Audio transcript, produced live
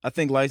I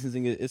think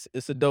licensing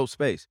it's a dope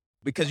space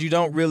because you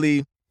don't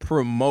really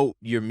promote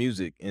your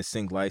music in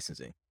sync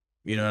licensing.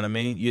 You know what I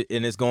mean?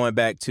 And it's going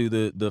back to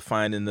the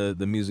finding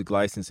the music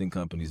licensing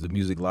companies, the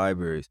music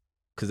libraries,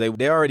 because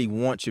they already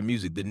want your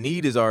music. The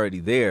need is already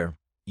there.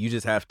 You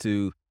just have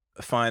to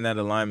find that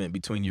alignment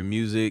between your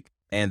music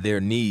and their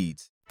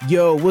needs.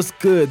 Yo, what's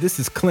good? This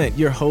is Clint,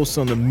 your host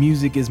on the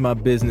Music is My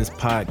Business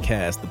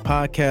podcast, the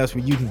podcast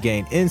where you can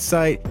gain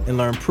insight and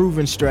learn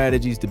proven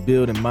strategies to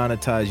build and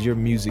monetize your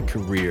music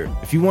career.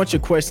 If you want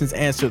your questions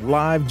answered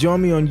live, join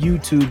me on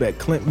YouTube at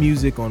Clint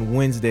Music on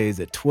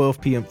Wednesdays at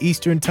 12 p.m.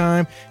 Eastern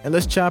Time, and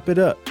let's chop it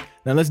up.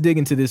 Now let's dig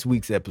into this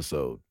week's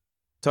episode.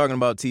 Talking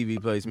about TV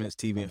placements,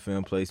 TV and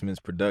film placements,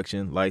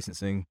 production,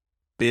 licensing,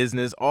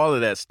 business, all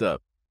of that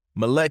stuff.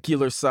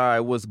 Molecular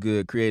Side, what's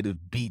good? Creative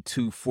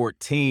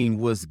B214,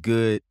 what's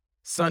good?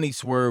 Sunny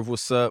Swerve,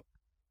 what's up?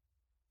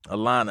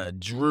 Alana,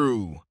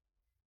 Drew,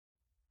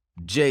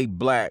 Jay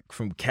Black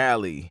from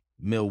Cali,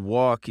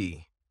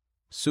 Milwaukee,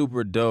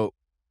 super dope.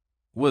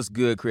 What's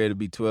good? Creative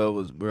B12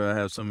 was where I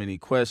have so many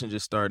questions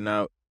just starting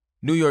out.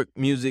 New York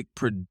music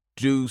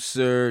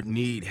producer,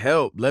 need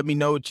help. Let me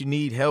know what you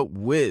need help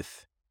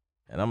with,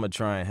 and I'm going to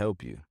try and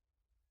help you.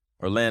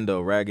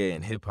 Orlando, reggae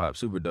and hip hop,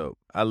 super dope.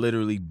 I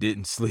literally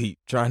didn't sleep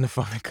trying to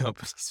find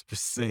companies for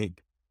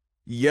sync.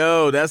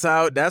 Yo, that's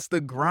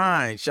the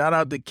grind. Shout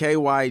out to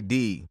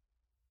KYD.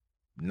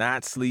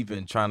 Not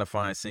sleeping, trying to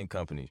find sync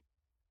companies.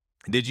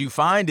 Did you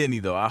find any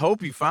though? I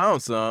hope you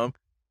found some.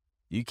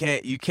 You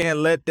can't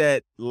let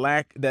that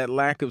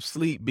lack of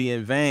sleep be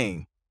in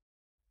vain.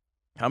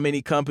 How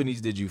many companies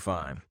did you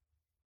find?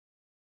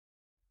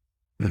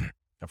 I'm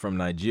from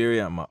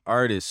Nigeria. I'm an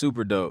artist,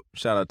 super dope.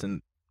 Shout out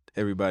to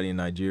everybody in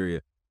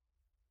Nigeria.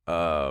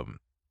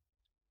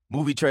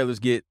 Movie trailers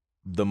get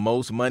the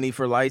most money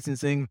for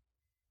licensing.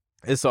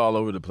 It's all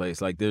over the place.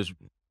 Like there's,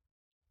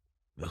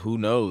 who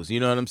knows?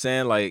 You know what I'm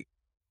saying? Like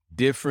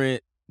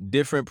different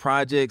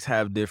projects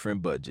have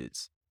different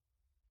budgets.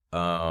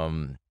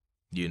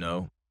 You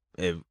know,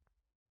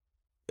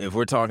 if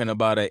we're talking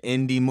about an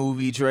indie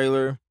movie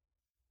trailer,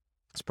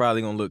 it's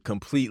probably gonna look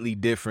completely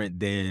different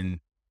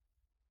than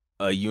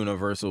a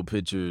Universal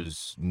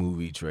Pictures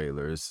movie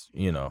trailer.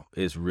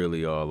 It's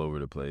really all over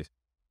the place.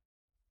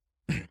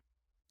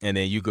 And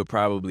then you could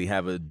probably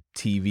have a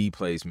TV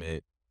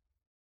placement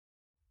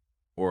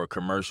or a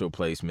commercial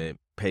placement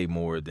pay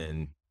more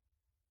than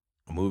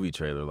a movie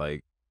trailer.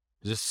 Like,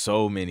 just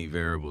so many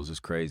variables.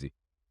 It's crazy.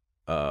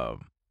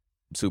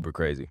 Super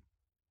crazy.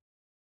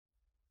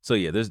 So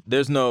yeah,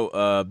 there's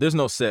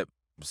no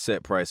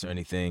set price or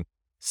anything.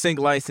 Sync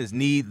license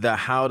need, the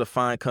how to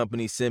find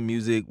companies, send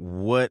music,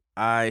 what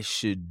I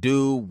should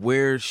do,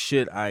 where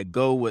should I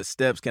go, what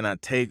steps can I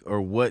take,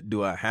 or what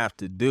do I have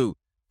to do?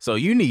 So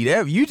you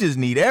just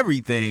need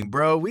everything,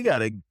 bro. We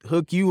gotta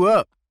hook you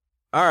up.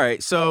 All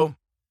right, so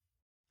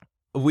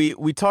we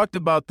talked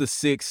about the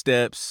 6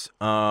 steps.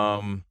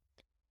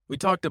 We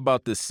talked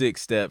about the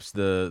 6 steps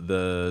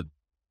the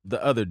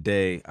other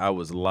day. I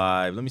was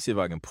live. Let me see if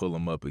I can pull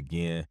them up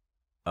again.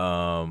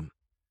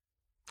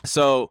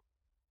 So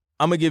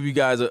I'm going to give you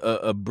guys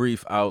a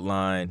brief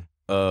outline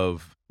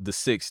of the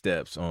 6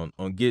 steps on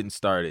getting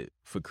started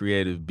for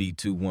Creative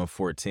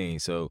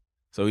B2114.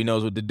 So he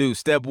knows what to do.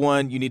 Step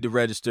 1, you need to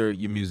register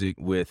your music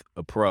with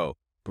a pro.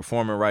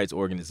 Performing rights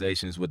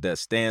organization is what that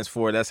stands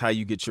for. That's how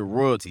you get your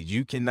royalties.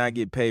 You cannot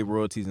get paid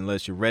royalties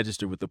unless you're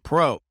registered with a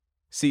pro.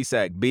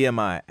 CSAC,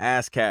 BMI,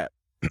 ASCAP,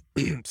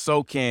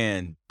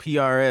 SOCAN,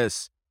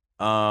 PRS,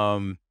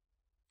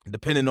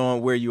 depending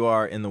on where you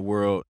are in the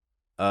world,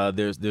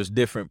 there's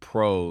different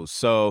pros.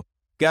 So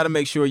got to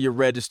make sure you're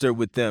registered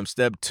with them.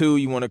 Step 2,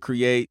 you want to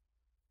create,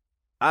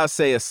 I'll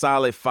say, a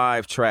solid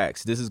 5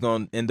 tracks. This is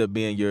going to end up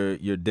being your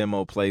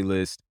demo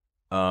playlist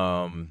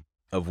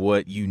of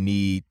what you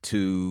need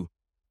to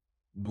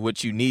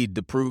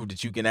prove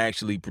that you can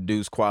actually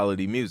produce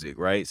quality music,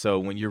 right? So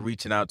when you're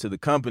reaching out to the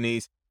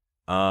companies,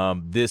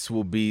 these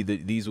will be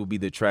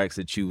the tracks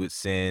that you would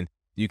send.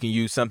 You can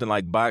use something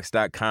like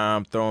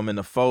Box.com, throw them in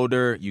a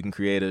folder. You can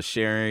create a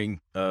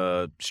sharing,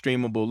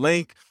 streamable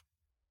link,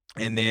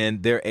 and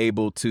then they're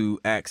able to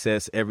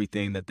access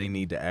everything that they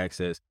need to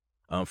access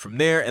from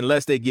there,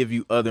 unless they give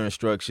you other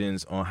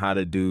instructions on how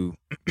to do,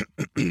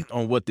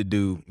 on what to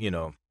do,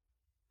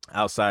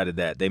 outside of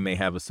that. They may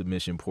have a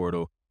submission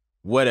portal,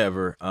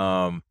 whatever.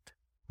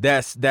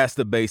 That's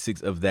the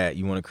basics of that.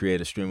 You want to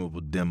create a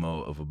streamable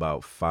demo of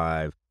about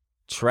 5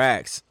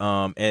 tracks,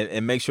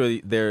 and make sure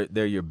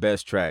they're your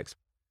best tracks.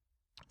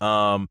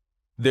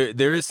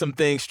 There is some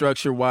things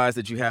structure-wise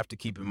that you have to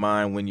keep in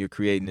mind when you're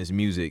creating this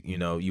music.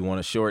 You want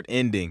a short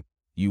ending.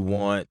 You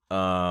want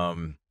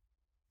to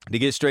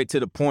get straight to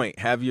the point.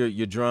 Have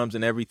your drums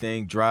and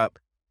everything drop,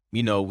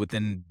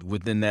 within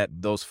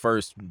those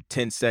first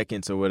 10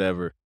 seconds or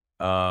whatever.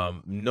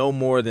 No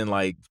more than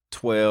like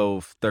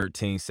 12,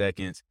 13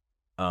 seconds.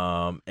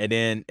 And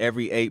then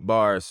every 8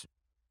 bars,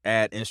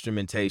 add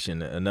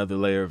instrumentation, another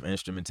layer of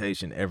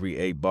instrumentation every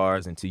 8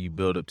 bars until you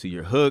build up to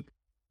your hook.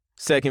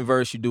 Second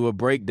verse, you do a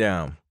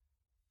breakdown,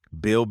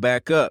 build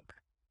back up.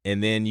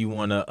 and then you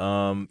want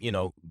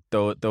to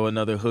throw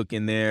another hook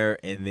in there,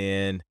 and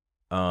then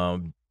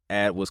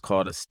add what's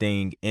called a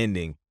sting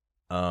ending.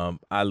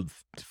 I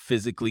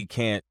physically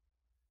can't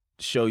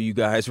show you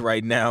guys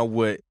right now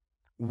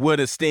what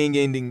a sting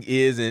ending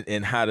is,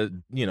 and how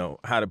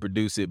to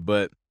produce it,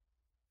 but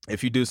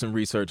if you do some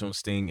research on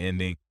sting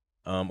ending,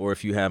 or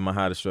if you have my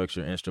How to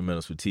Structure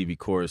Instrumentals for TV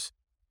course,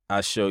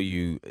 I show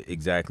you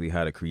exactly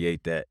how to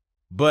create that.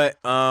 But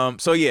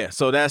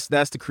so that's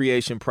the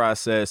creation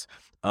process.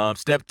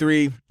 Step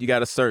 3, you got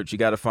to search. You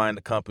got to find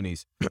the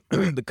companies.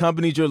 The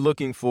companies you're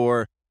looking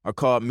for are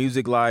called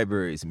music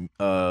libraries.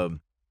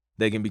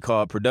 They can be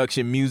called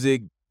production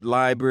music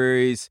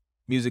libraries,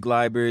 music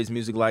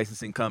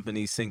licensing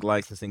companies, sync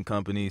licensing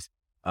companies.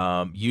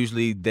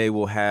 Usually they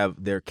will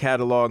have their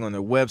catalog on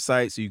their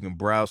website, so you can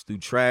browse through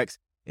tracks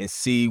and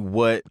see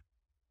what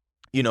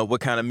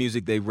kind of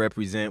music they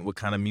represent, what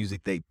kind of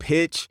music they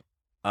pitch.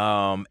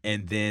 And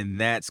then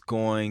that's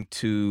going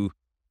to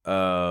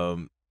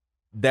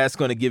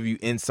give you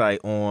insight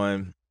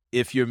on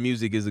if your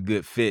music is a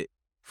good fit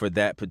for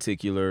that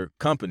particular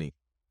company.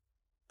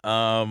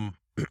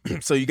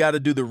 So you got to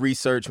do the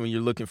research when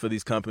you're looking for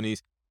these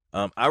companies.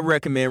 I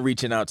recommend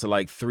reaching out to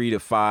like 3 to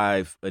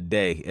 5 a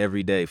day,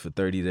 every day for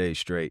 30 days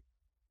straight.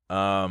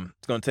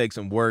 It's gonna take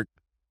some work.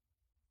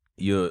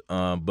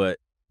 But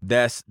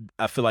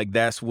I feel like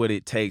that's what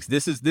it takes.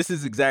 This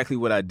is exactly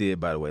what I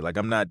did, by the way. Like,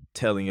 I'm not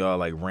telling y'all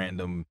like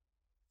random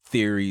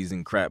theories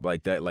and crap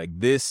like that. Like,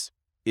 this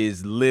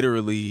is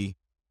literally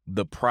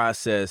the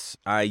process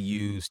I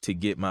used to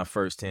get my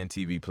first 10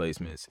 TV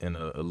placements in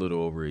a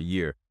little over a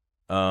year.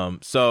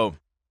 So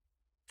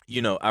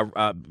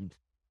I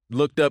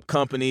looked up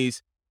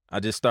companies. I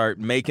just start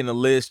making a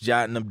list,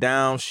 jotting them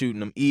down, shooting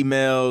them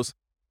emails,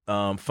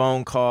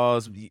 phone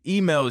calls.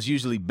 Email is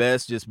usually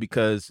best just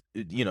because,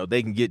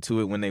 they can get to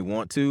it when they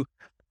want to.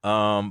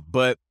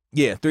 But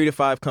yeah, 3 to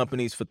 5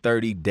 companies for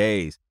 30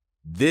 days.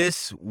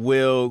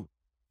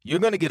 You're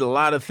going to get a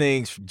lot of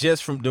things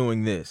just from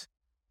doing this.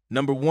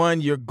 Number one,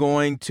 you're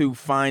going to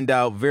find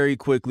out very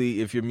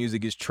quickly if your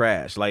music is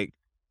trash. Like,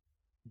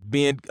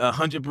 being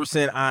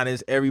 100%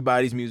 honest,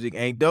 everybody's music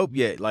ain't dope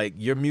yet. Like,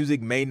 your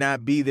music may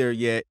not be there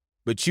yet,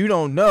 but you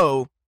don't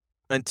know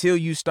until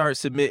you start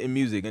submitting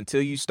music,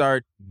 until you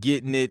start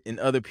getting it in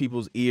other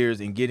people's ears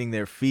and getting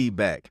their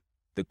feedback.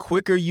 The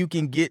quicker you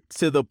can get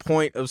to the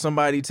point of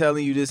somebody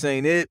telling you this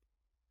ain't it,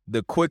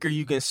 the quicker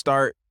you can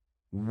start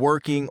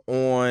working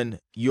on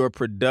your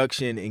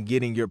production and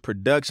getting your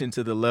production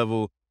to the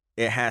level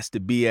it has to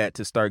be at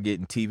to start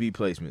getting TV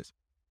placements.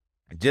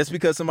 Just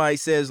because somebody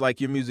says like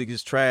your music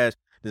is trash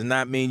does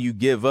not mean you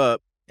give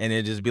up and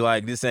then just be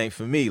like, this ain't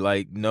for me.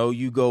 Like, no,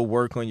 you go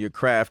work on your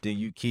craft and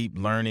you keep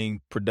learning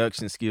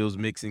production skills,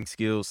 mixing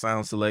skills,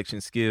 sound selection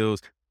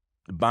skills,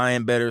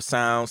 buying better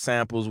sound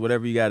samples,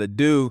 whatever you got to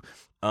do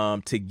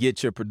to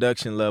get your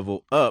production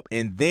level up.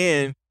 And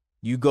then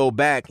you go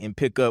back and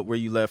pick up where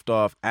you left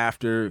off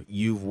after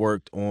you've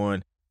worked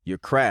on your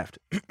craft.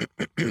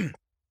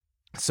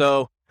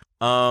 So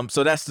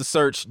that's the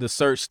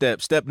search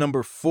step. Step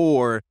number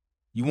 4,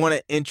 you want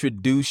to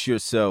introduce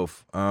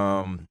yourself.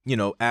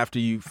 After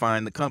you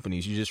find the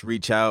companies, you just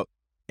reach out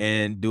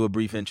and do a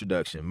brief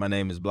introduction. My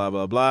name is blah,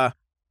 blah, blah.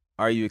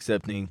 Are you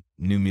accepting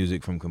new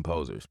music from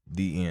composers?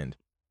 The end.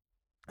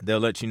 They'll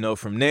let you know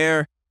from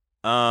there.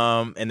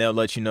 And they'll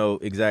let you know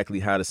exactly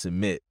how to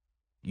submit.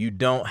 You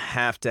don't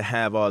have to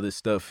have all this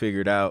stuff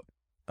figured out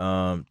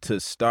to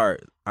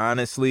start.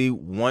 Honestly,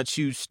 once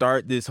you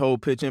start this whole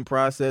pitching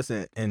process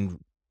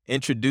and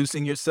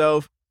introducing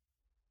yourself,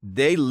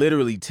 they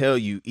literally tell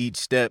you each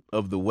step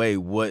of the way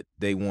what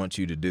they want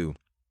you to do.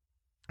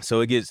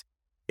 So it gets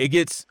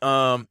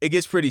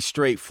pretty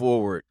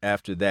straightforward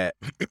after that.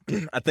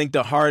 I think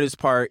the hardest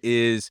part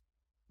is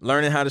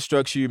learning how to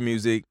structure your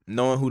music,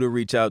 knowing who to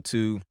reach out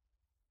to,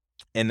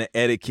 and the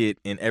etiquette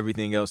and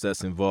everything else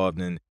that's involved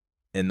in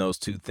those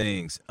two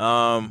things.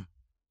 So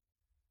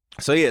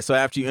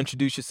after you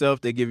introduce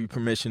yourself, they give you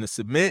permission to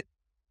submit.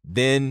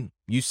 Then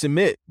you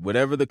submit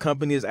whatever the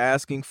company is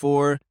asking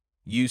for.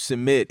 You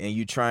submit, and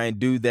you try and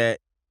do that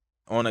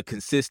on a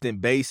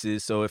consistent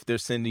basis. So if they're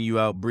sending you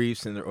out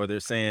briefs or they're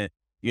saying,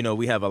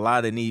 we have a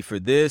lot of need for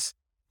this,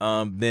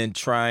 then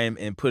try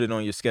and put it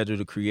on your schedule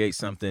to create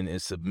something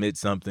and submit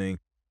something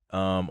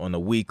on a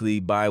weekly,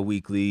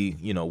 bi-weekly,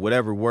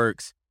 whatever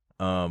works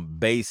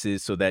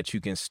basis, so that you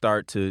can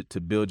start to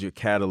build your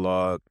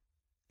catalog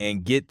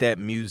and get that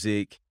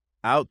music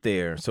out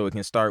there so it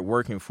can start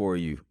working for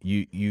you.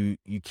 You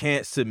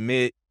can't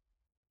submit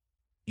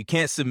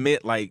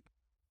like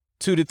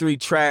 2 to 3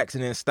 tracks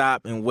and then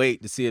stop and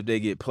wait to see if they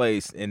get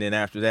placed. And then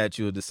after that,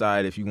 you'll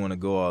decide if you want to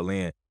go all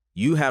in.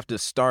 You have to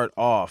start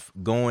off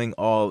going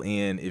all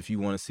in if you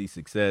want to see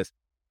success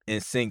in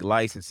sync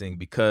licensing,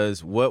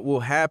 because what will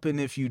happen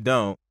if you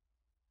don't,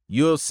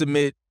 you'll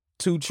submit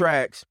 2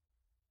 tracks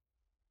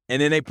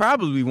and then they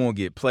probably won't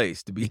get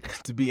placed, to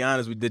be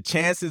honest with you. The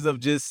chances of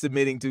just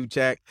submitting 2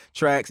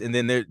 tracks and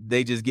then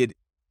they just get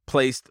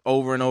placed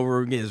over and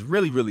over again is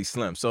really, really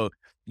slim. So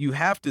you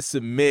have to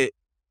submit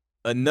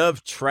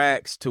enough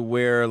tracks to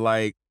where,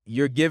 like,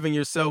 you're giving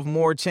yourself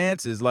more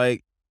chances.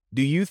 Like,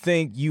 do you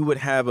think you would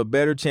have a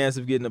better chance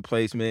of getting a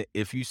placement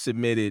if you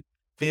submitted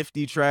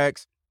 50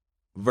 tracks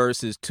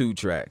versus 2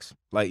 tracks?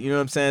 Like, you know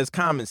what I'm saying? It's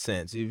common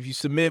sense. If you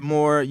submit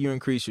more, you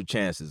increase your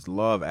chances. The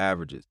law of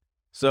averages.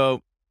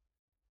 So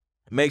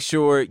make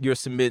sure you're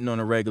submitting on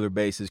a regular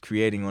basis,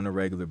 creating on a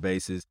regular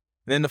basis.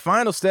 Then the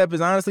final step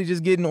is honestly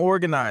just getting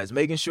organized,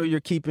 making sure you're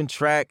keeping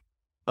track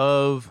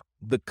of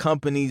the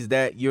companies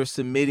that you're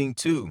submitting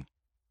to,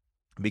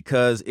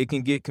 because it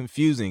can get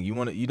confusing.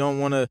 You don't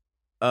want to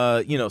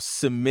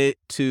submit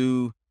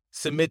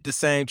the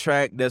same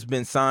track that's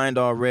been signed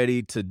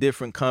already to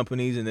different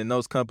companies, and then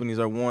those companies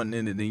are wanting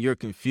it, and then you're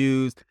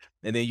confused,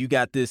 and then you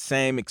got this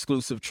same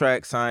exclusive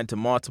track signed to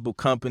multiple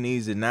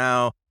companies, and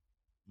now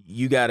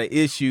you got an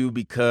issue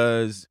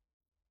because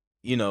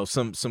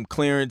some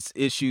clearance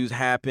issues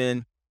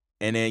happen,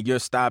 and then you're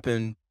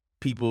stopping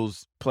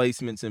people's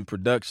placements and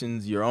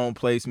productions, your own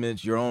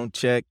placements, your own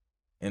check,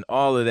 and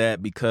all of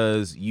that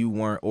because you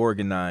weren't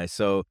organized.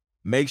 So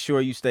make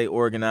sure you stay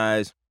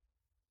organized.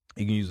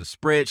 You can use a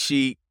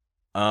spreadsheet.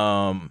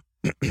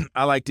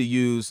 I like to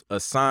use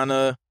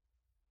Asana.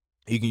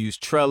 You can use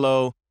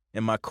Trello.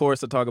 In my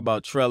course, I talk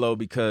about Trello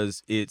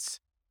because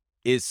it's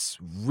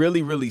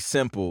really, really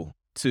simple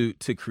to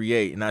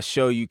create. And I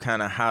show you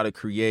kind of how to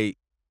create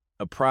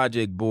a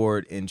project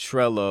board in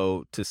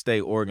Trello to stay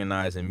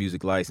organized in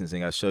music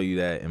licensing. I show you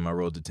that in my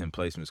Road to 10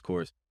 Placements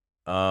course.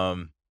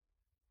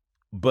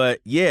 But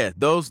yeah,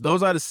 those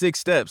are the 6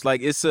 steps. Like,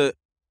 it's a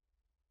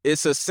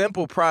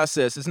simple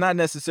process. It's not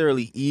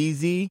necessarily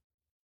easy,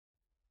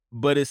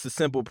 but it's a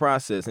simple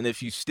process. And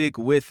if you stick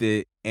with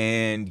it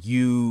and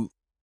you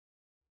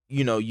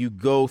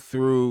go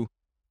through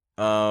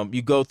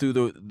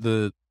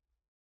the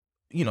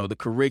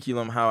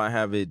curriculum, how I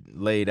have it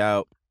laid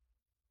out,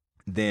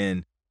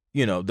 then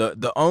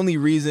the only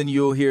reason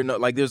you'll hear no,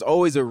 like, there's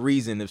always a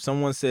reason. If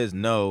someone says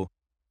no,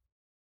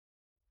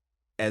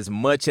 as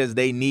much as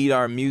they need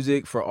our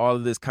music for all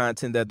of this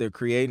content that they're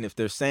creating, if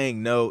they're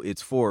saying no,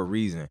 it's for a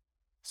reason.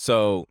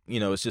 So,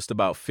 it's just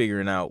about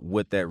figuring out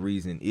what that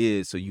reason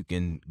is so you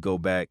can go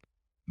back,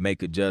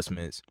 make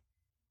adjustments,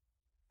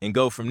 and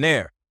go from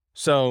there.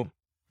 So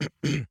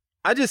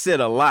I just said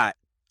a lot.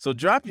 So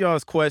drop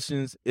y'all's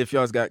questions if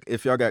y'all got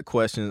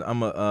questions.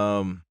 I'm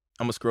gonna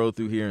scroll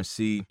through here and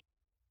see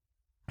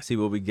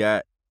what we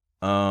got.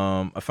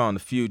 I found a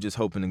few, just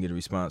hoping to get a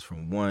response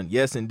from one.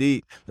 Yes,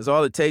 indeed. That's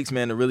all it takes,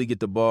 man, to really get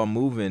the ball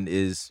moving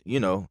is,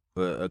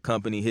 a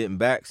company hitting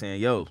back saying,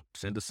 yo,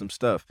 send us some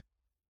stuff.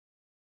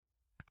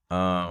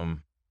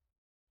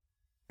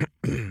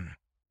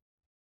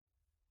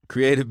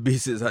 Creative B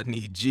says, I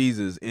need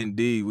Jesus.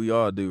 Indeed, we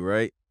all do,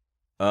 right?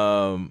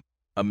 I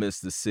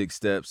missed the 6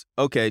 steps.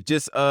 Okay,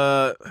 just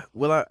I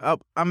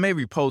may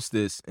repost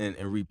this and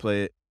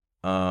replay it.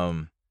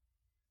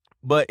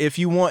 But if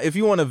you want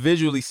to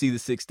visually see the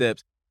 6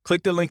 steps,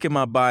 click the link in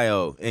my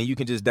bio and you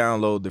can just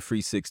download the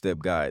free 6-step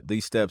guide.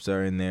 These steps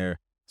are in there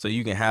so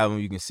you can have them,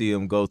 you can see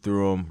them, go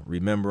through them,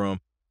 remember them,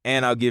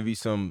 and I'll give you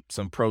some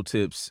pro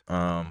tips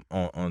on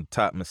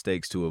top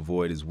mistakes to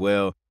avoid as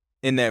well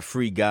in that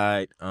free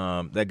guide.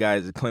 That guide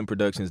is at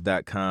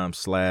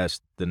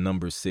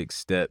clintproductions.com/6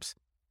 steps.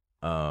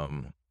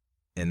 And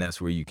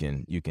that's where you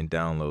can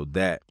download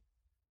that.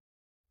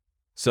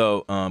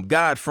 So,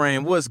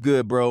 Godframe, what's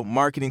good, bro?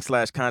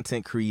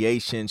 Marketing/content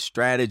creation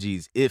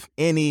strategies, if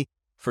any,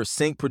 for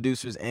sync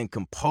producers and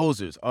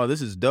composers. Oh,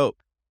 this is dope.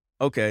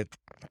 Okay.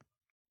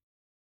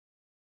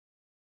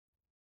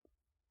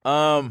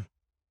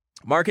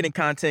 Marketing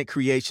content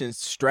creation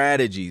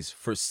strategies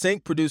for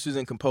sync producers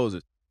and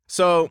composers.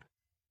 So,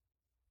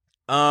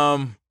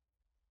 what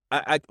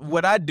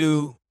I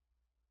do,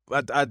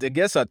 I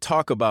guess I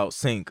talk about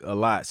sync a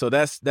lot. So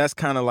that's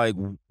kind of like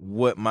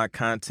what my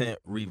content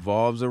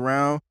revolves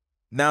around.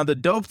 Now, the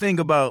dope thing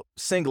about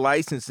sync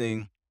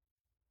licensing,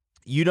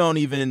 you don't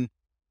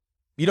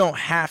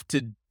have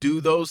to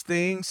do those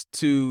things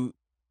to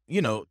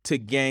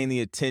gain the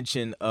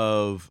attention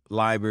of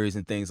libraries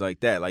and things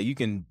like that. Like, you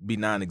can be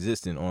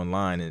non-existent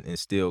online and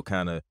still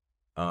kind of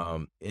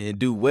and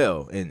do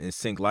well in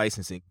sync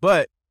licensing.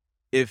 But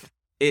if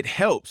it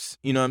helps,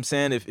 you know what I'm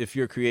saying, if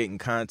you're creating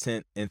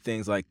content and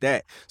things like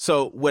that.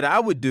 So what I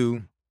would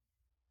do,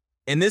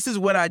 and this is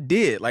what I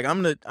did, like,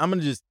 I'm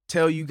gonna just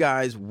tell you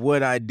guys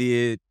what I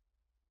did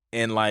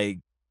and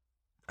like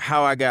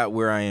how I got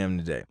where I am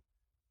today.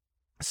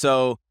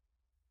 So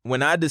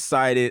when I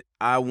decided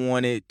I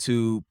wanted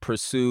to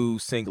pursue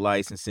sync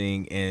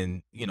licensing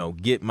and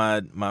get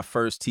my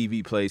first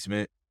TV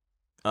placement,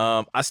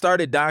 I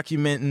started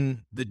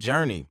documenting the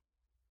journey,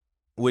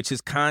 which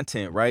is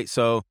content, right?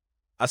 So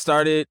I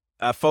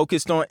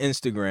focused on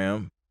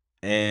Instagram,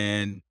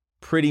 and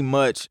pretty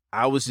much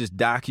I was just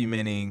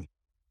documenting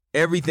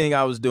everything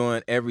I was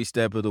doing every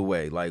step of the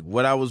way, like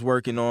what I was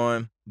working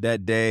on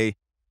that day,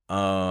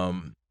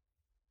 how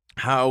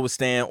I was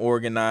staying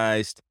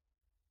organized,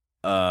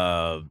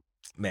 how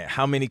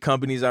many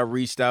companies I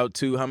reached out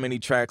to, how many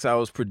tracks I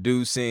was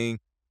producing,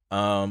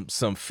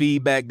 some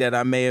feedback that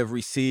I may have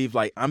received.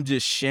 Like, I'm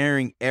just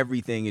sharing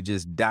everything and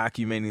just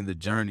documenting the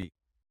journey.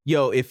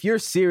 Yo, if you're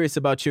serious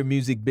about your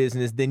music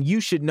business, then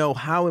you should know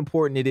how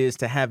important it is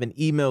to have an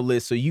email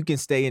list so you can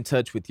stay in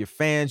touch with your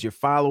fans, your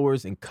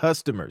followers, and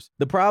customers.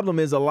 The problem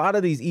is a lot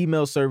of these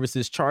email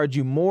services charge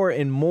you more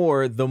and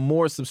more the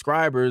more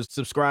subscribers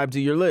subscribe to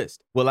your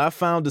list. Well, I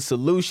found a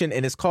solution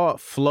and it's called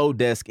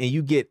Flowdesk, and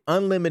you get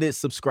unlimited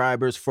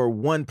subscribers for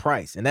one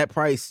price. And that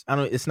price,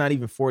 it's not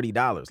even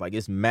 $40. Like,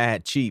 it's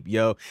mad cheap,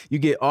 yo. You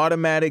get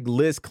automatic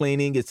list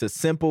cleaning. It's a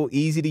simple,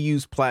 easy to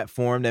use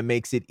platform that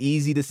makes it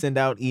easy to send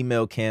out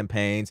email campaigns,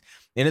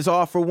 and it's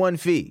all for one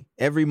fee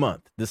every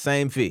month, the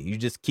same fee. You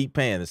just keep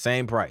paying the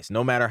same price,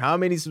 no matter how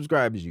many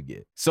subscribers you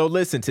get. So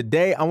listen,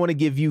 today I want to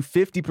give you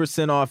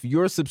 50% off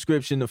your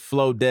subscription to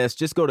Flowdesk.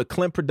 Just go to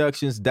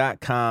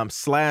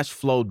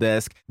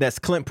clintproductions.com/Flowdesk. That's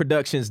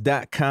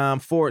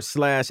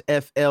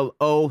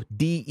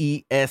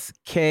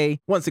clintproductions.com/FLODESK.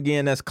 Once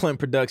again, that's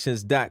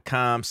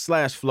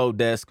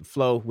clintproductions.com/Flowdesk.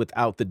 Flow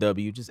without the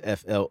W, just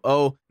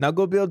FLO. Now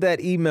go build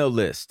that email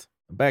list.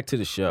 Back to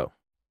the show.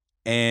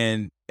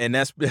 And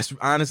that's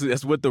honestly,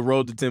 that's what the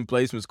Road to 10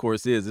 Placements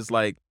course is. It's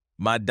like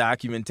my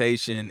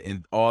documentation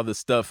and all the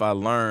stuff I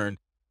learned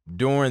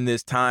during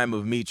this time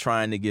of me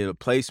trying to get a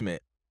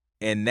placement.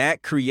 And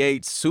that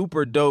creates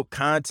super dope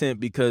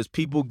content because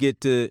people get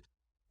to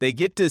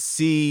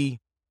see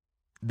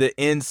the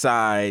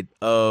inside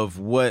of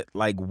what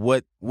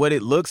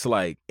it looks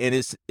like. And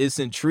it's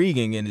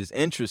intriguing and it's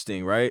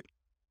interesting, right?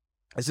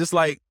 It's just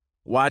like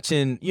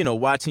watching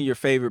your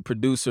favorite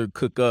producer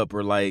cook up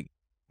or like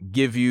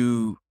give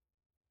you,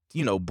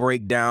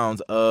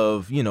 breakdowns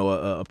of,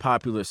 a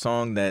popular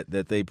song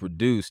that they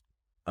produced.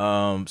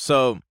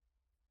 So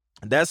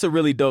that's a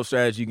really dope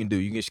strategy you can do.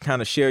 You can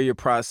kind of share your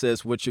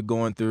process, what you're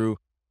going through,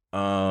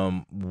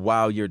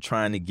 while you're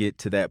trying to get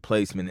to that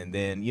placement, and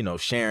then,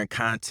 sharing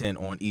content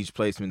on each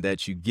placement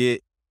that you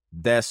get.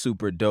 That's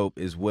super dope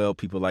as well.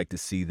 People like to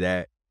see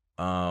that.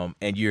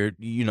 And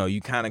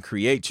you kind of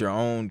create your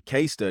own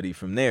case study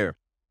from there.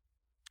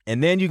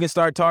 And then you can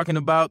start talking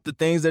about the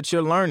things that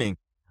you're learning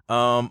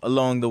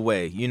along the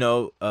way,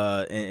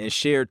 and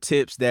share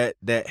tips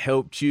that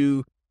helped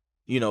you,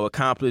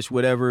 accomplish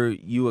whatever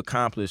you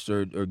accomplished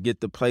or get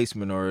the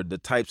placement or the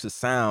types of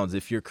sounds.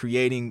 If you're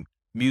creating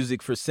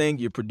music for sync,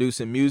 you're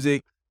producing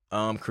music,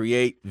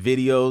 create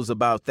videos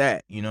about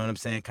that. You know what I'm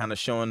saying? Kind of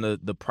showing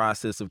the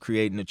process of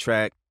creating a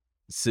track,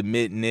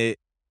 submitting it,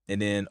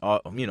 and then,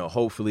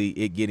 hopefully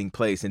it getting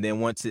placed. And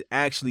then once it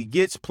actually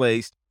gets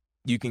placed,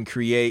 you can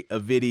create a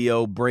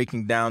video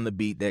breaking down the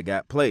beat that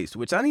got placed,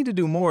 which I need to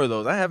do more of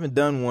those. I haven't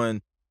done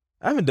one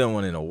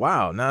in a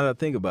while, now that I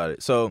think about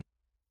it. So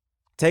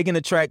taking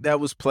a track that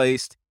was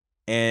placed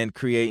and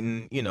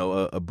creating,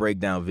 a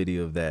breakdown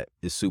video of that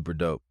is super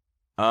dope.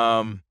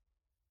 And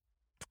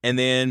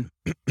then,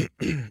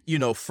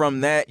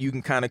 from that, you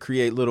can kind of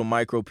create little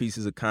micro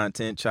pieces of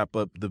content, chop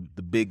up the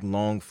big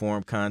long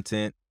form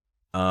content,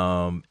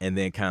 and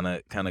then kind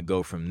of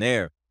go from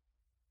there.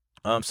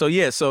 So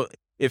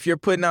if you're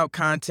putting out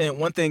content,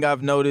 one thing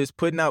I've noticed,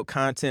 putting out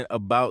content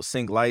about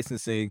sync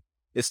licensing,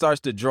 it starts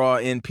to draw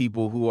in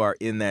people who are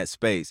in that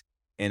space,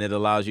 and it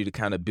allows you to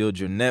kind of build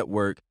your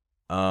network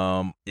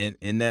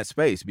in that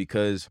space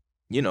because,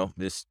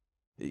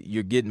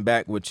 you're getting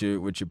back what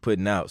you're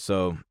putting out.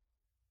 So,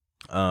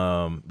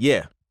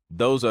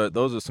 those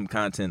are some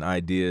content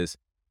ideas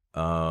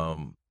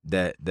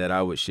that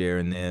I would share.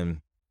 And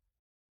then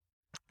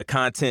a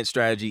content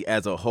strategy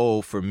as a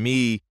whole for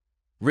me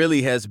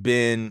really has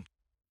been,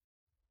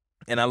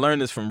 and I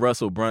learned this from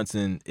Russell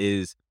Brunson,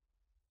 is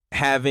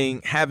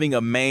having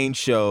a main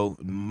show,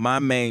 my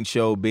main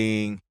show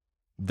being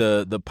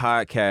the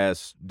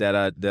podcast that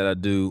I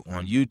do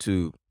on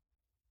YouTube.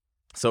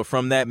 So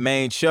from that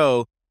main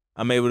show,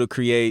 I'm able to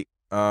create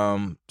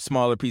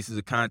smaller pieces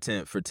of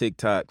content for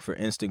TikTok, for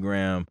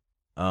Instagram,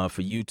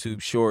 for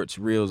YouTube Shorts,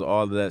 Reels,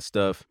 all of that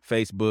stuff,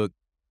 Facebook.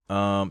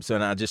 So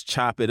now I just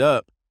chop it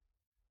up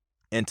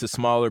into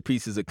smaller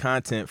pieces of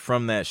content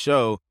from that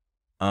show,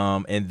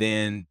 and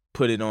then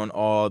put it on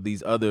all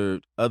these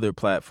other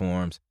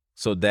platforms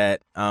so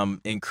that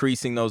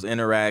increasing those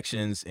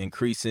interactions,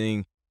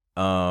 increasing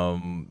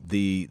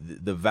the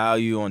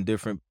value on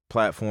different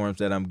platforms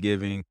that I'm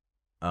giving,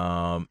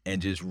 and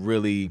just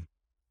really,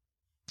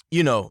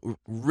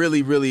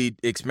 really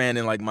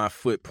expanding like my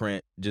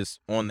footprint just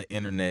on the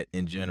internet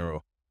in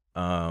general,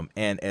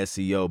 and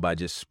SEO by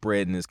just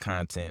spreading this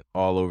content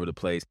all over the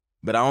place.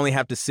 But I only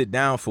have to sit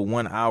down for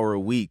 1 hour a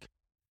week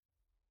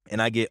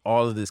and I get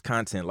all of this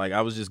content. Like,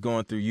 I was just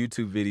going through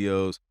YouTube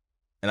videos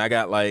and I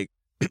got like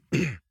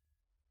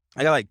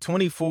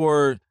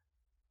 24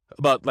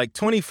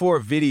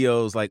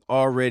 videos like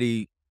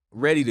already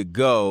ready to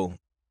go,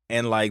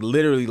 and like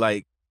literally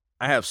like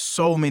I have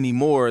so many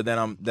more that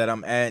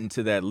I'm adding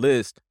to that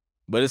list.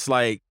 But it's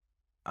like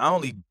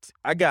I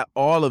got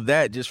all of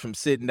that just from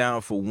sitting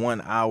down for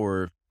 1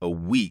 hour a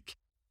week.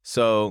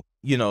 So,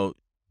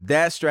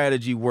 that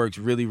strategy works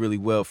really, really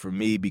well for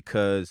me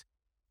because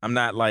I'm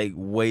not like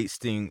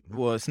wasting,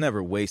 well, it's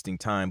never wasting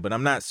time, but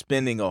I'm not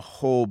spending a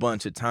whole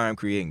bunch of time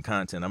creating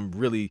content. I'm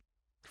really,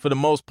 for the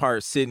most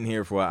part, sitting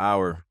here for an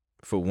hour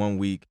for 1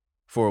 week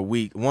for a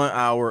week, 1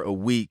 hour a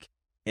week.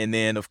 And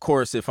then, of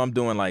course, if I'm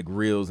doing like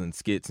reels and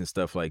skits and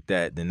stuff like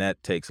that, then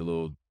that takes a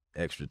little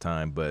extra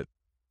time. But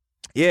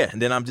yeah,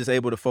 and then I'm just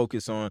able to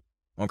focus on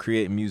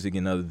creating music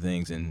and other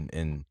things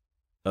and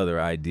other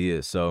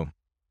ideas. So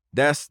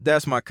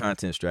that's my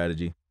content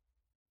strategy.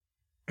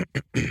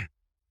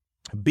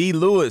 B.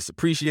 Lewis,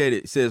 appreciate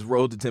it. Says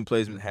Road to 10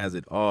 Placement has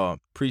it all.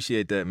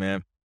 Appreciate that,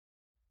 man.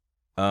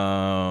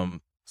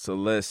 So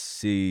let's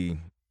see.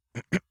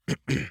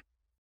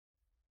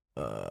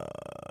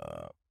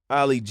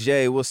 Ali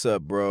J, what's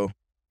up, bro?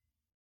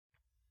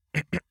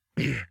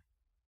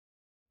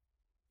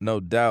 No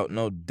doubt,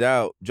 no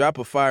doubt. Drop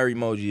a fire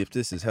emoji if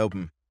this is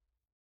helping.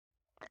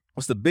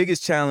 What's the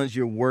biggest challenge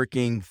you're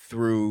working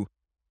through,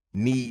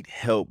 need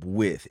help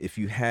with? If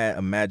you had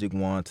a magic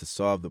wand to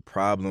solve the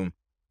problem,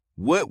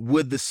 what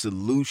would the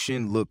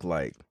solution look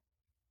like?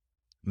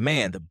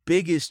 Man, the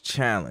biggest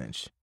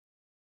challenge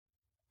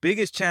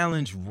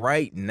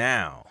right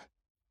now.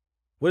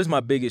 What is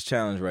my biggest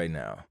challenge right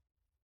now?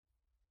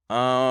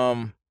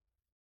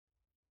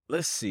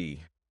 Let's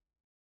see.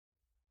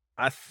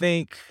 I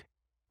think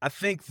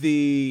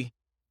the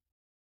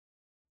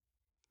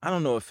I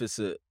don't know if it's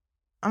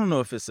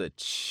a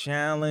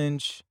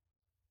challenge.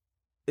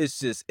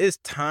 It's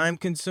time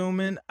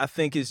consuming. I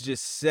think it's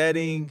just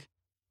setting.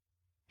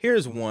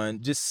 Here's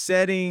one, just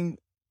setting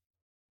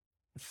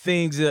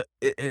things up,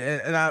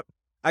 and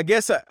I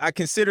guess I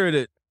consider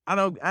it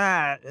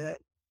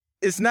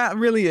it's not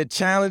really a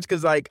challenge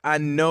because like I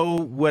know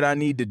what I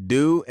need to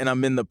do and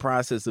I'm in the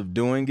process of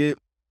doing it.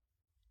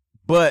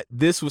 But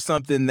this was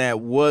something that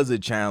was a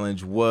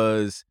challenge,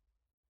 was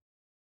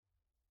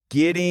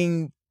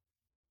getting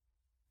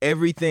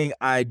everything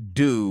I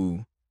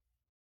do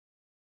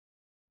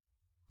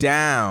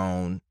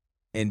down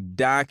and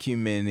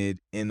documented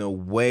in a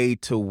way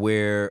to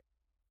where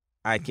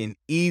I can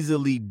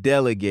easily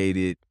delegate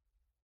it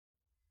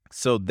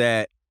so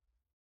that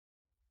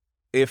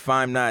if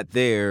I'm not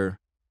there,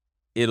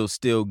 it'll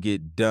still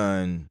get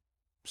done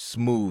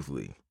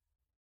smoothly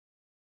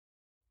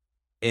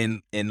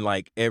in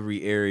like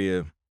every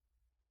area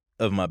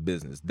of my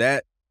business.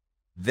 That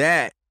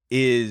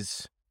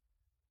is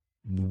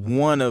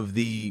one of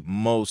the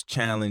most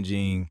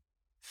challenging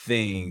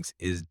things,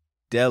 is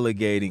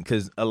delegating,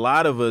 because a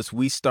lot of us,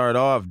 we start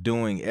off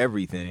doing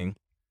everything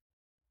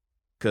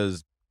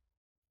because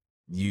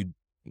you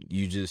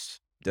just,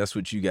 that's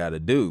what you got to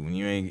do. When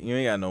you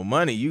ain't got no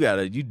money, you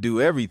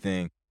do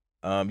everything.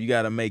 You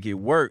got to make it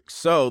work.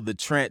 So the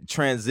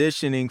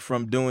transitioning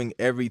from doing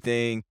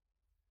everything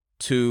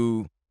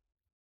to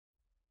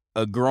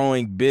a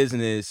growing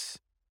business,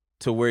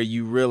 to where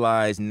you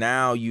realize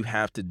now you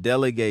have to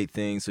delegate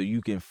things so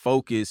you can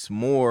focus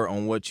more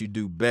on what you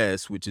do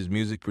best, which is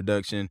music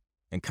production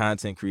and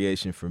content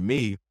creation for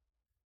me.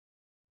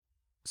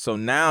 So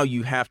now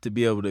you have to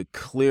be able to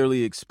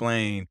clearly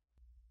explain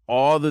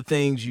all the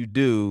things you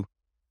do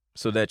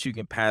so that you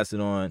can pass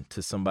it on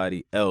to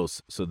somebody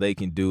else so they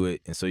can do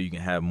it, and so you can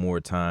have more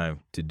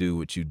time to do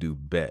what you do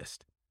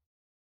best.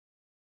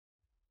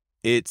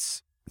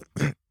 It's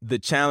the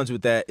challenge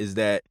with that is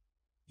that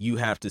you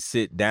have to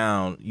sit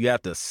down, you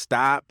have to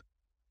stop,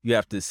 you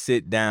have to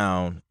sit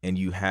down, and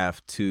you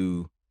have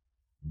to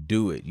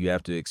do it. You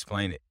have to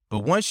explain it. But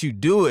once you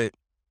do it,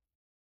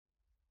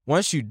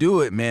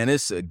 man,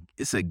 it's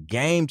a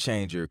game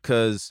changer,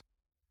 because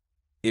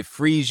it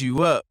frees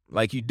you up.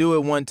 Like, you do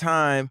it one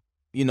time,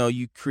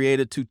 you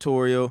create a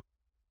tutorial,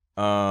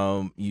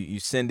 you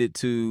send it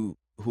to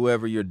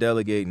whoever you're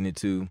delegating it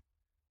to,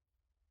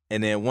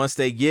 and then once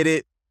they get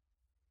it,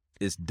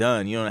 it's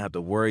done. You don't have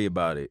to worry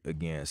about it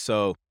again.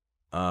 So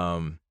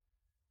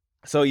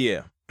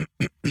yeah,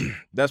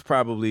 that's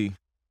probably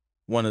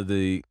one of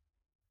the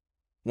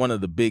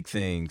big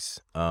things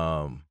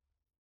that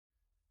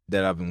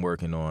I've been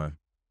working on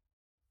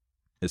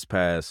this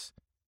past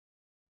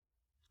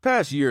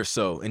year or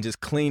so, and just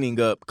cleaning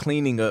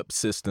up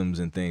systems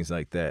and things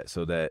like that,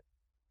 so that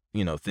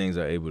things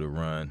are able to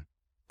run.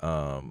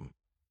 Because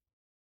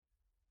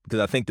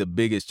I think the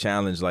biggest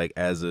challenge, like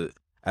as an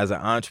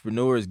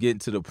entrepreneur, is getting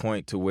to the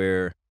point to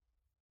where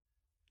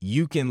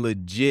you can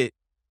legit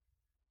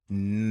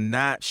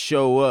not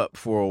show up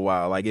for a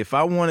while. Like, if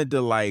I wanted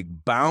to like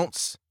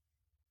bounce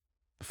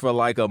for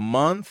like a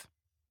month,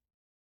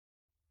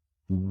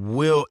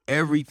 will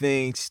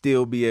everything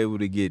still be able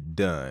to get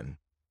done?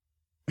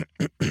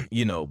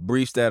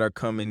 Briefs that are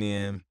coming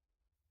in,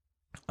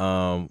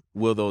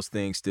 will those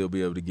things still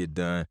be able to get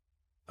done?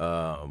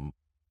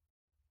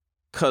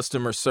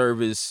 Customer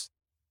service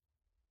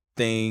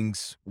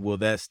things, will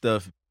that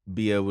stuff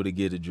be able to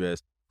get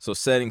addressed? So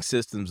setting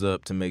systems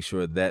up to make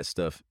sure that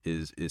stuff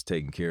is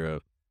taken care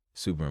of,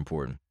 super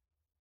important.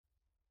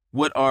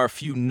 What are a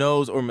few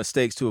no's or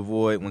mistakes to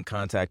avoid when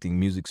contacting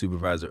music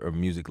supervisor or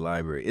music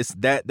library?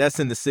 That's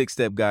in the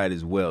 6-step guide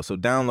as well. So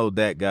download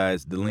that,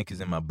 guys. The link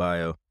is in my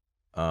bio.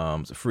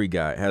 It's a free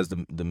guide. It has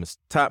the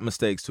top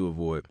mistakes to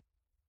avoid.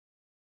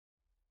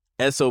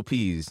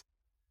 SOPs.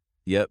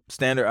 Yep.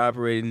 Standard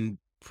operating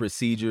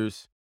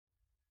procedures.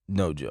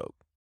 No joke.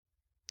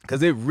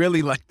 Cause it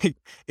really like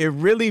it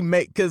really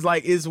make cause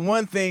like it's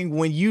one thing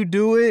when you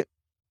do it,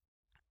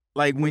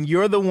 like when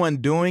you're the one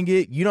doing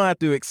it, you don't have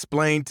to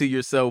explain to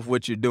yourself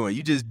what you're doing.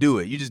 You just do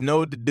it. You just know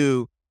what to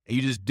do and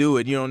you just do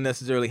it. You don't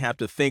necessarily have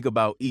to think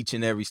about each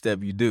and every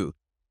step you do.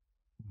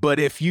 But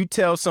if you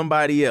tell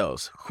somebody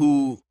else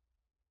who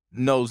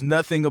knows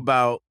nothing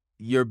about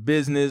your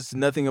business,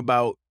 nothing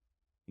about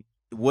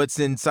what's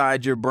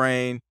inside your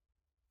brain,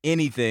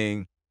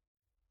 anything,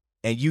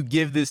 and you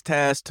give this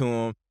task to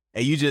them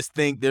and you just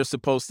think they're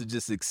supposed to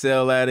just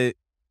excel at it,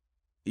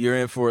 you're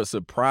in for a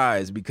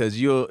surprise because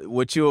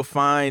you'll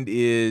find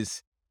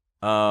is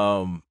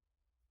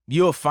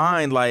you'll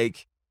find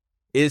like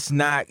it's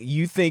not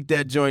you think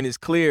that joint is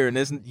clear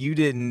and you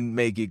didn't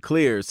make it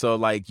clear. So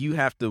like you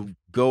have to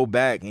go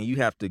back and you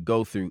have to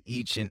go through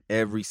each and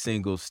every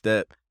single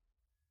step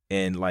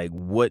and like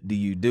what do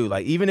you do?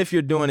 Like even if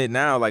you're doing it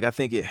now, like I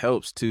think it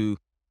helps to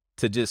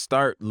just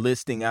start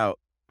listing out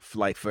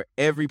like for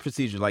every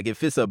procedure. Like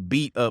if it's a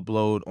beat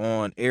upload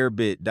on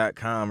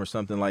airbit.com or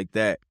something like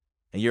that,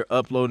 and you're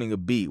uploading a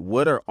beat,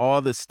 what are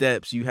all the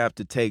steps you have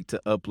to take to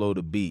upload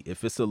a beat?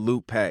 If it's a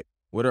loop pack,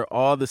 what are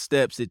all the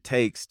steps it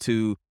takes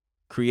to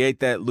create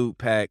that loop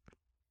pack?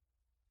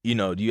 You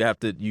know, you have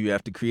to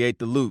create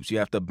the loops, you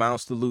have to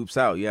bounce the loops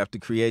out, you have to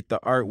create the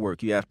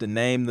artwork, you have to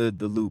name the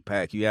loop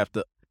pack, you have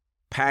to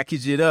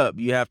package it up,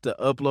 you have to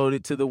upload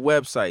it to the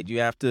website, you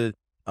have to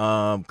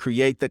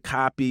create the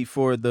copy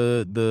for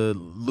the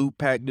loop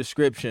pack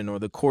description or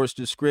the course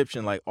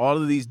description, like all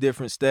of these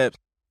different steps.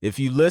 If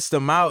you list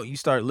them out, you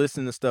start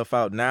listing the stuff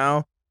out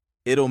now,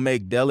 it'll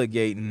make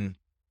delegating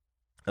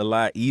a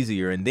lot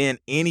easier. And then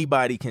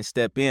anybody can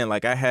step in.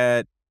 Like I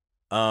had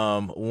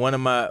one of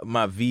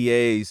my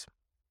VAs,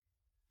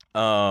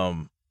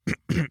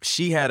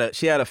 she had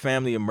a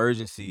family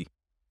emergency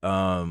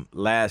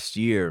last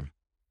year,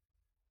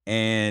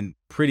 and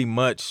pretty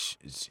much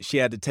she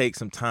had to take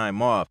some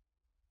time off.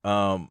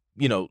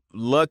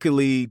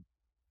 Luckily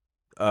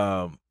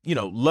I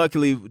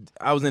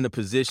was in a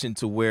position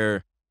to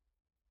where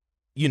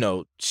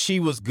she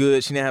was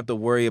good. She didn't have to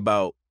worry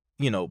about,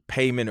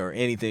 payment or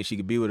anything. She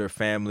could be with her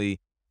family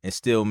and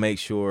still make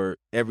sure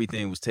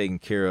everything was taken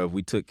care of.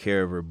 We took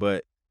care of her.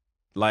 But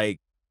like,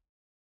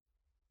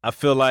 I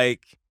feel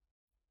like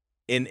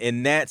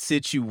in that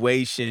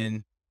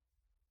situation,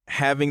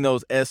 having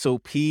those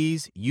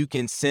SOPs, you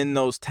can send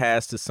those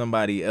tasks to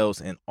somebody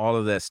else and all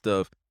of that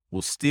stuff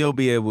will still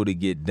be able to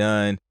get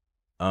done.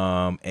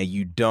 And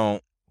you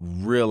don't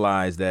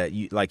realize that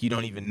you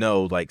don't even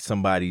know like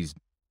somebody's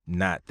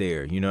not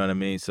there. You know what I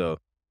mean? So,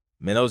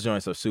 man, those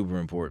joints are super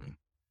important.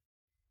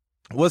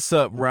 What's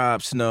up,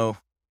 Rob Snow?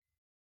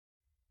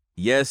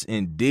 Yes,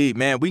 indeed.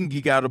 Man, we can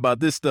geek out about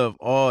this stuff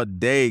all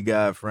day,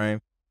 Godframe.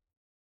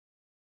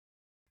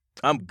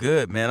 I'm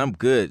good, man. I'm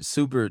good.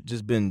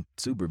 Just been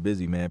super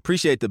busy, man.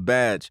 Appreciate the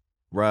badge,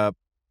 Rob.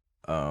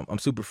 I'm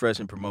super fresh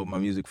and promote my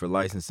music for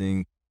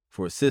licensing,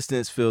 for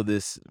assistance. Feel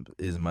this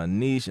is my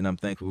niche, and I'm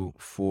thankful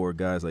for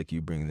guys like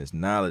you bringing this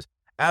knowledge.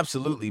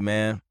 Absolutely,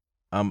 man.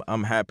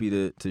 I'm happy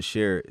to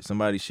share it.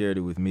 Somebody shared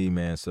it with me,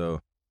 man. So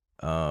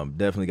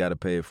definitely got to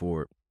pay it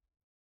forward.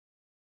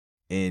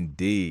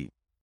 Indeed.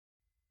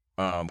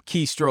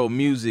 Keystro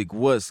Music,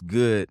 what's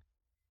good?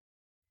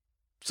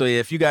 So yeah,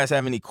 if you guys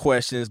have any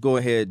questions, go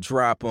ahead,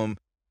 drop them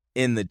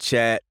in the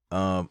chat.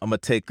 I'm gonna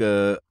take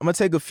a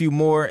few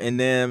more and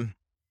then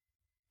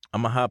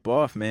I'm gonna hop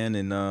off, man,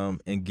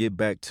 and get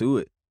back to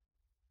it.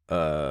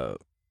 But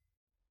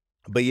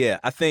yeah,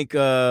 I think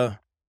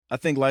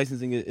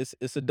licensing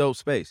it's a dope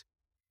space.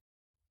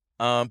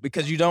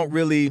 Because you don't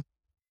really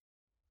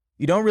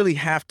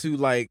have to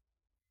like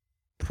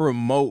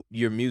promote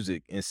your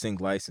music in sync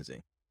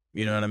licensing.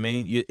 You know what I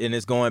mean? And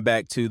it's going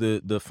back to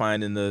the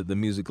finding the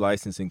music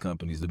licensing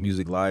companies, the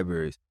music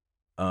libraries,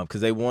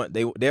 because they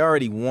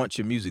already want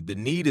your music. The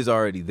need is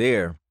already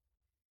there.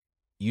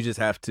 You just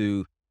have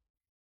to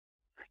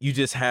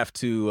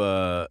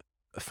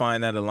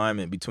find that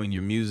alignment between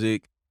your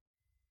music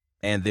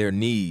and their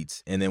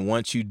needs, and then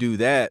once you do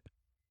that,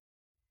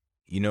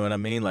 you know what I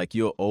mean? Like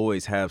you'll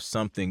always have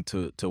something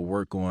to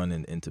work on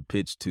and to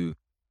pitch to,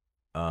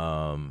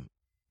 and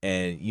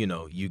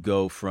you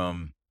go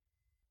from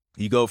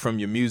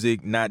your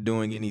music not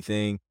doing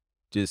anything,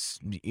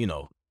 just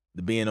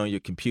being on your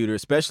computer,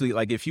 especially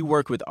like if you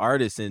work with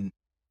artists and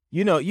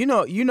you know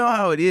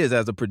how it is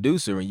as a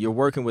producer and you're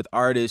working with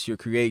artists, you're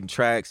creating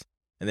tracks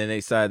and then they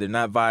decide they're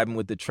not vibing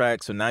with the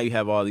track, so now you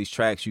have all these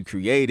tracks you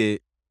created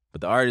but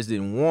the artist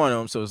didn't want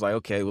them, so it's like,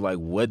 okay, well, like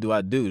what do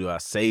I do? Do I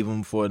save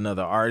them for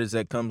another artist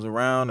that comes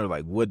around, or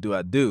like what do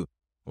I do?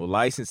 Well,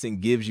 licensing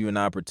gives you an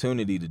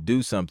opportunity to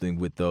do something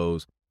with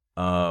those,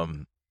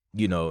 and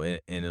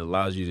it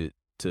allows you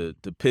to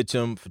pitch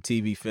them for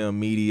TV, film,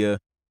 media,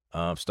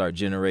 start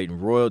generating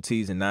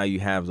royalties, and now you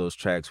have those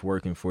tracks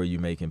working for you,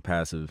 making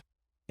passive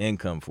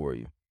income for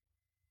you.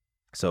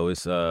 So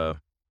it's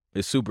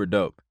super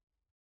dope.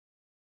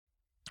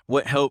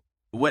 What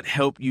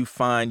helped you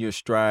find your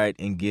stride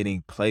in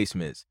getting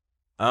placements?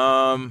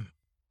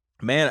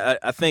 Man,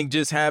 I think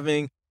just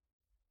having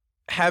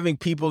having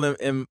people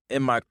in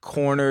my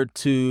corner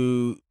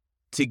to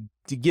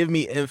give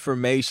me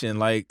information.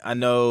 Like, I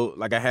know,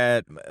 like, I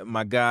had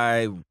my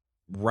guy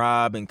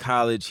Rob in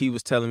college. He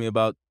was telling me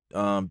about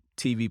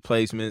TV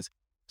placements,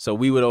 so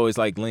we would always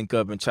like link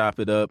up and chop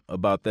it up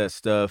about that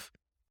stuff.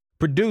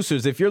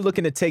 Producers, if you're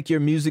looking to take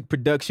your music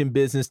production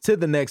business to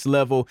the next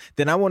level,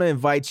 then I want to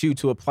invite you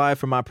to apply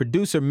for my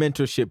producer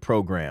mentorship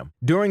program.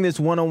 During this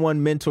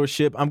one-on-one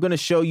mentorship, I'm going to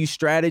show you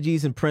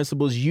strategies and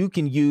principles you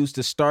can use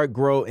to start,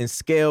 grow, and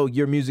scale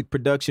your music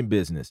production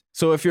business.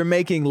 So if you're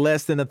making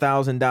less than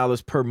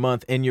 $1,000 per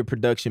month in your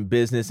production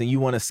business and you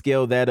want to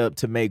scale that up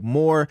to make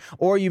more,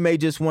 or you may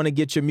just want to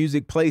get your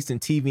music placed in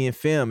TV and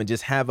film and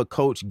just have a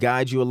coach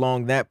guide you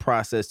along that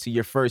process to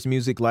your first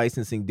music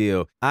licensing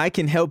deal, I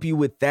can help you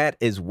with that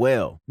as well.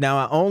 Now,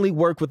 I only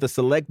work with a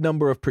select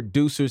number of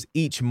producers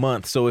each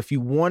month, so if you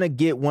want to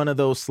get one of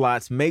those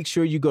slots, make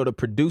sure you go to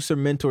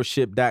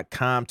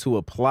producermentorship.com to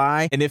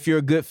apply, and if you're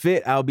a good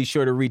fit, I'll be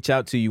sure to reach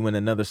out to you when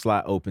another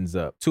slot opens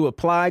up. To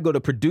apply, go to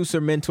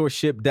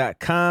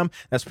producermentorship.com.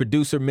 That's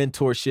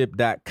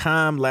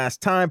producermentorship.com. Last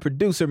time,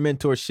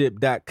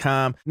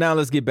 producermentorship.com. Now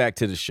let's get back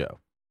to the show.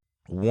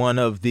 One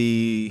of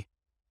the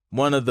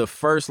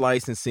first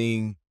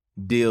licensing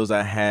deals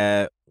I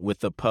had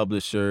with a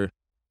publisher,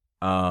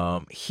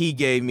 he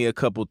gave me a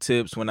couple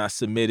tips when I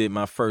submitted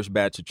my first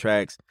batch of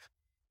tracks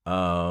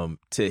to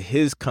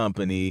his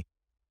company,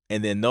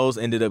 and then those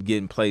ended up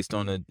getting placed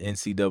on the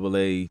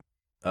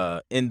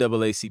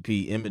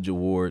NAACP Image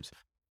Awards.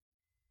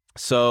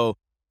 So,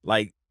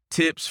 like,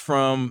 tips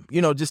from,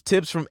 just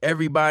tips from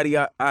everybody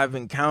I've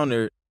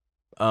encountered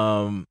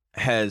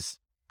has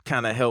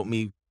kind of helped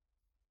me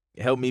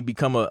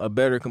become a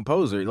better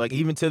composer. Like,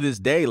 even to this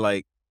day,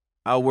 like,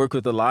 I'll work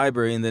with the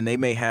library, and then they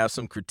may have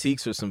some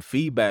critiques or some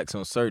feedbacks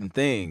on certain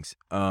things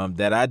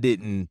that I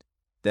didn't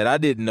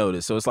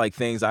notice. So it's like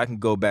things I can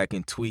go back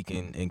and tweak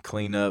and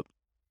clean up,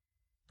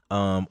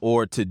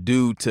 or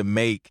to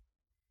make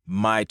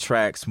my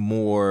tracks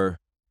more,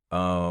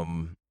 I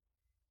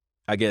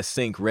guess,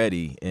 sync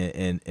ready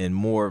and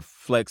more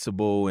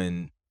flexible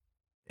and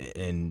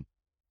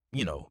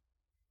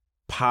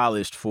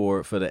polished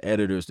for the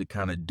editors to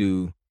kind of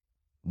do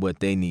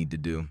what they need to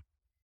do.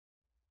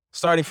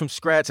 Starting from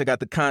scratch, I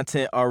got the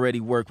content already,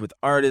 work with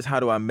artists.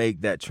 How do I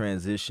make that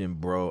transition,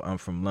 bro? I'm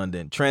from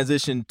London.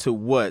 Transition to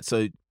what?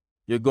 So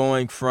you're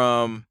going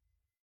from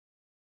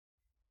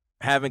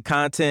having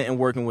content and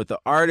working with the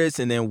artist,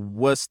 and then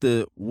what's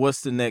the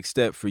next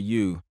step for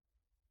you?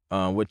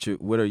 What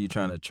are you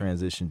trying to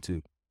transition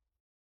to?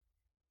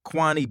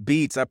 Kwani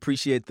Beats, I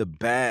appreciate the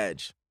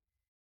badge.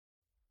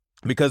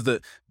 Because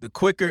the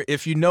quicker,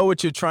 if you know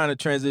what you're trying to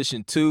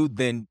transition to,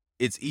 then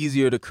it's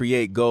easier to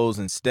create goals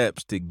and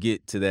steps to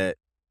get to that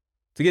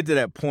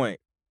point.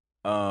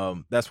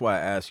 That's why I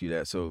asked you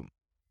that, so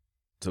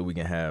we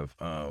can have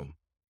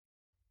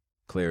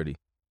clarity.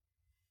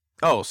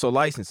 Oh, so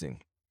licensing.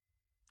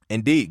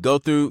 Indeed, go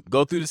through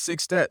the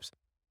 6 steps.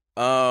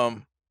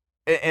 And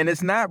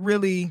it's not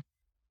really,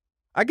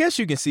 I guess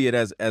you can see it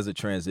as a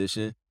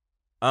transition.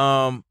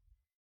 Because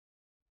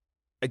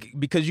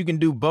you can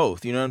do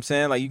both, you know what I'm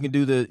saying? Like, you can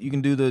do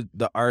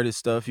the artist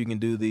stuff, you can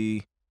do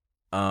the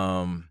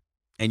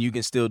and you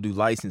can still do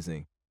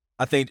licensing.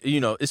 I think,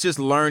 it's just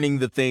learning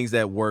the things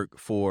that work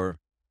for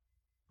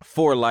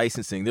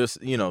licensing. There's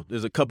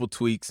a couple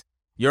tweaks.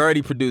 You're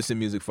already producing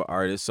music for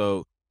artists,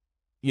 so,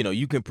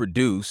 you can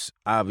produce,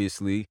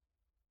 obviously.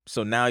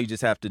 So now you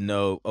just have to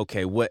know,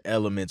 okay, what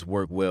elements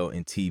work well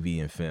in TV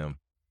and film.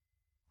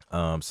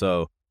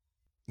 So,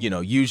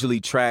 usually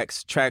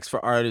tracks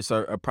for artists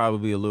are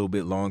probably a little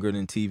bit longer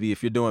than TV.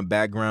 If you're doing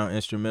background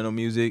instrumental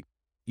music,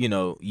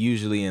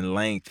 usually in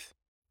length,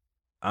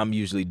 I'm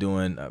usually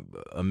doing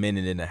a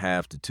minute and a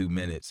half to 2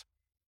 minutes,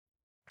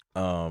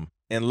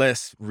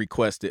 unless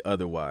requested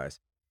otherwise,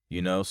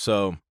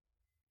 So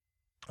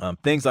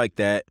things like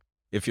that.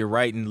 If you're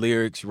writing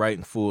lyrics,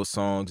 writing full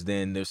songs,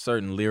 then there's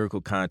certain lyrical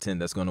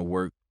content that's going to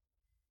work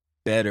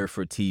better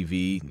for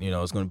TV.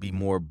 It's going to be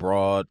more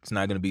broad. It's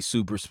not going to be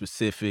super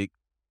specific,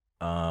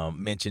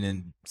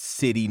 mentioning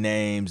city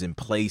names and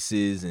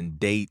places and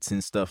dates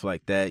and stuff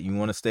like that. You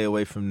want to stay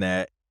away from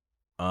that.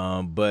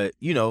 But,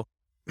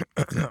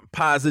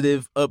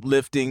 positive,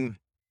 uplifting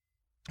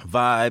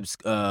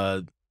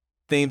vibes,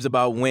 themes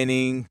about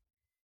winning,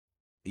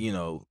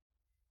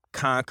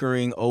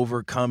 conquering,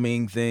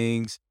 overcoming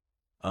things,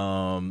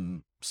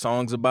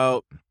 songs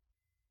about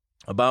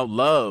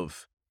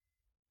love,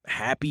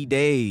 happy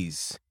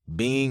days,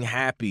 being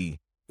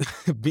happy,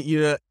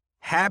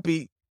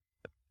 happy.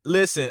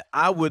 Listen,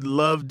 I would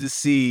love to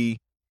see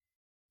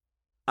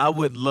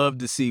what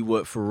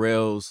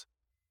Pharrell's,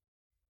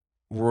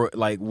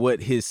 like, what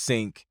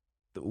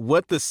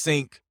the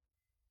sync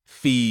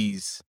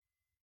fees,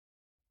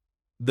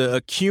 the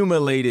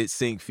accumulated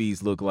sync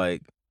fees look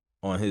like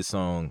on his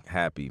song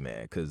Happy,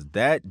 man, because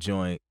that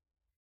joint,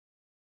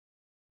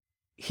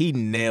 he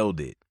nailed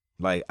it.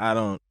 Like, I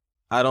don't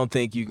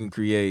think you can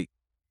create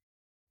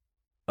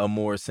a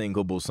more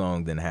singable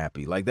song than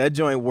Happy. Like, that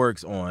joint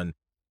works on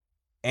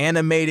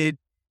animated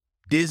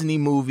Disney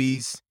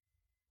movies,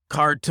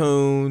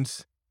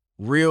 cartoons,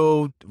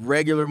 real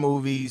regular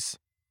movies,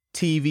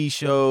 TV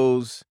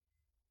shows,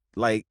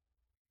 like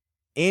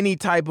any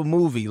type of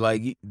movie.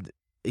 Like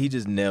he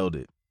just nailed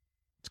it.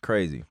 It's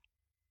crazy.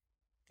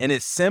 And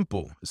it's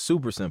simple. It's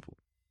super simple.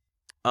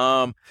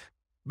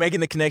 Making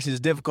the connection is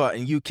difficult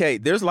in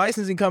UK. There's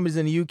licensing companies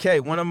in the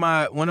UK. One of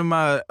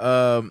my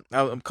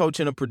I'm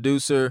coaching a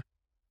producer,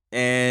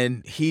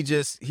 and he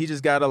just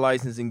got a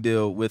licensing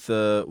deal with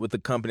a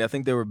company. I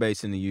think they were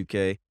based in the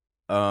UK.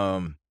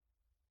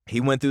 He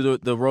went through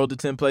the Road to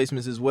 10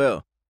 placements as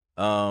well.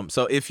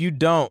 So if you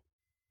don't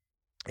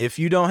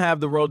have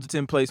the Road to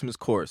 10 placements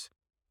course,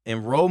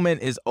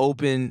 enrollment is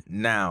open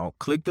now.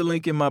 Click the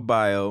link in my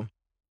bio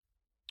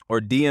or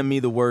DM me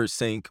the word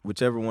sync,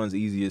 whichever one's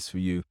easiest for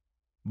you.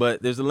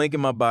 But there's a link in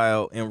my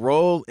bio.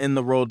 Enroll in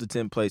the Road to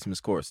 10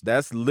 placements course.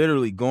 That's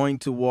literally going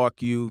to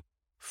walk you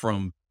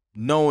from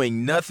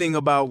knowing nothing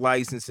about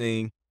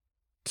licensing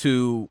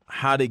to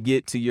how to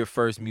get to your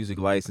first music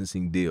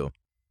licensing deal.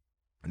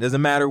 It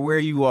doesn't matter where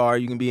you are.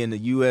 You can be in the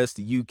US,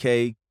 the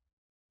UK,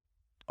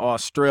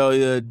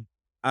 Australia.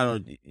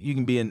 You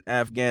can be in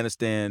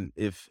Afghanistan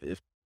if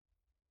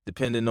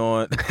depending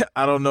on,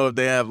 I don't know if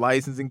they have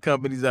licensing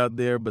companies out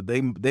there, but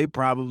they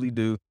probably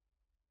do.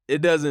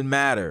 It doesn't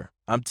matter.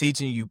 I'm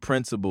teaching you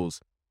principles.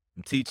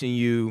 I'm teaching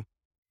you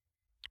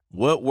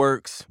what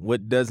works,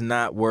 what does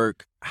not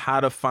work,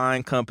 how to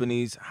find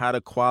companies, how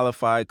to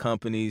qualify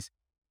companies,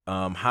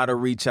 how to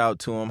reach out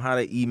to them, how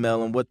to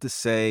email them, what to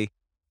say.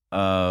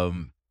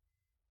 I'm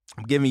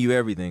giving you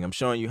everything. I'm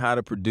showing you how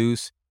to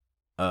produce.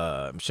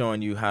 I'm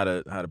showing you how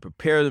to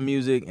prepare the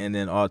music, and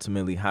then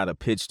ultimately how to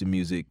pitch the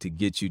music to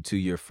get you to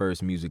your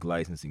first music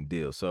licensing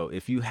deal. So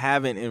if you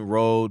haven't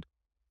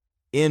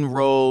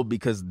enroll,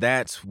 because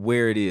that's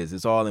where it is.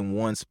 It's all in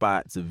one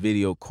spot. It's a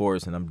video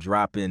course, and I'm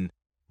dropping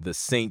the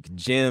sync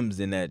gems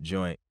in that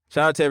joint.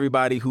 Shout out to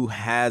everybody who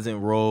has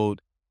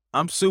enrolled.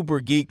 I'm super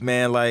geek,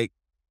 man. Like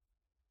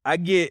I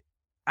get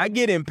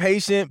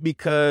impatient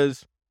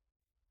because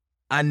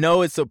I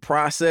know it's a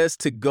process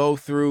to go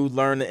through,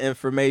 learn the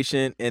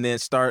information, and then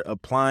start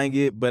applying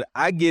it. But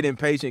I get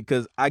impatient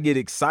because I get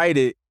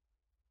excited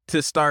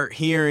to start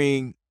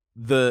hearing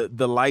the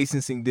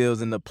licensing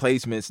deals and the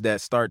placements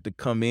that start to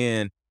come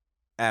in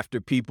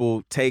after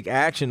people take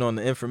action on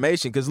the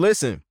information. Because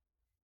listen,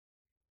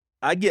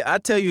 I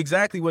tell you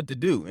exactly what to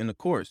do in the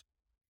course.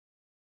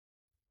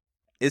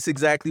 It's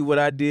exactly what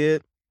I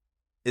did.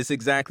 It's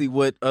exactly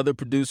what other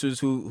producers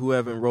who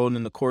have enrolled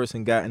in the course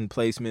and gotten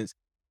placements,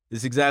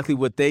 it's exactly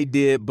what they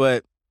did.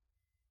 But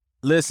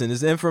listen,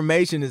 this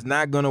information is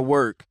not going to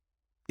work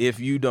if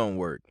you don't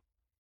work.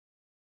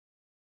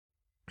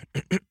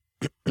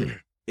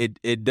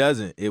 It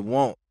doesn't. It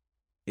won't.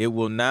 It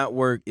will not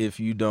work if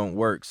you don't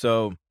work.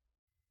 So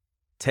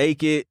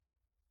take it,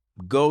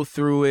 go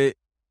through it,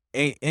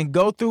 and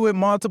go through it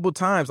multiple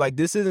times. Like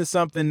this isn't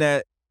something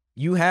that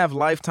you have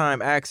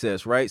lifetime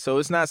access, right? So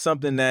it's not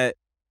something that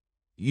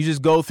you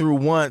just go through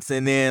once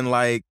and then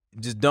like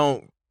just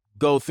don't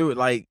go through it.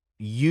 Like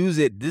use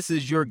it. This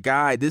is your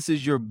guide. This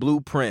is your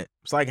blueprint.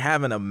 It's like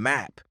having a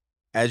map.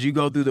 As you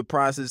go through the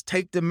process,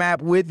 take the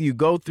map with you.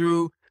 Go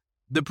through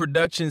the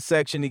production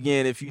section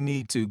again if you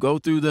need to. Go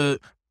through the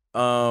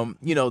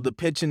the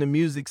pitch and the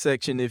music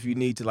section if you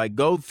need to. Like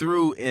go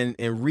through and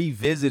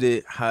revisit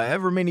it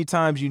however many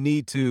times you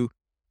need to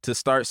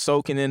start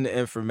soaking in the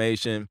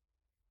information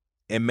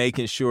and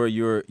making sure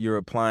you're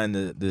applying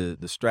the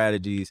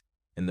strategies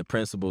and the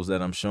principles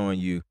that I'm showing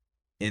you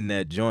in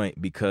that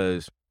joint,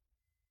 because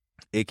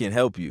it can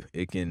help you.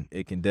 It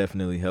can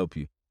definitely help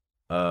you.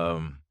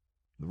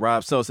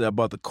 Rob So said, I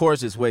bought the course,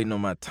 just waiting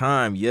on my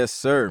time. Yes,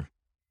 sir.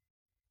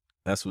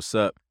 That's what's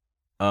up.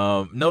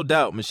 No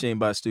doubt, Machine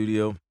Bot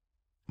Studio.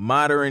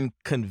 Modern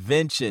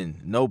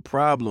Convention, no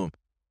problem.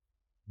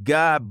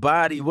 God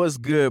Body, what's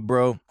good,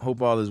 bro?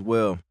 Hope all is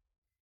well.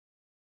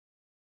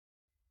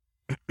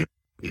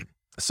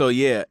 So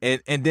yeah,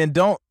 and then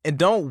don't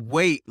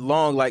wait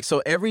long. Like,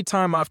 so every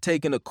time I've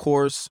taken a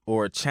course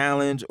or a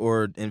challenge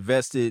or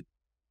invested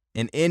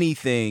in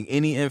anything,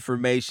 any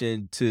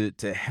information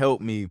to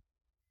help me,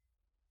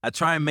 I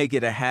try and make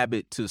it a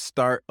habit to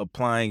start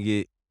applying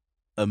it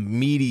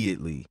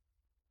immediately.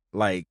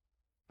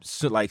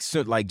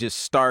 Just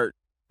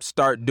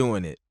start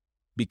doing it.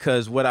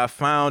 Because what I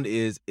found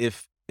is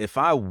if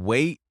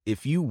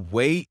you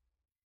wait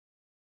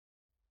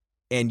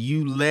and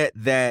you let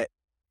that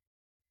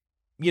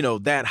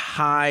that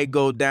high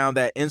go down,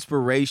 that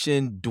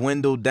inspiration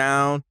dwindle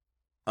down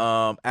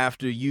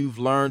after you've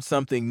learned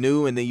something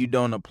new and then you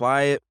don't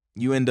apply it,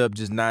 you end up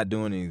just not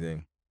doing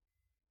anything.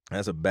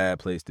 That's a bad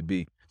place to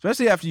be,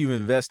 especially after you've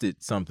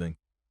invested something.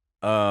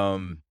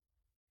 The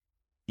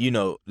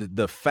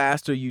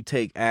faster you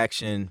take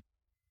action,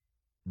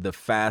 the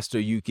faster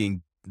you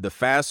can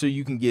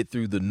get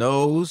through the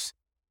no's,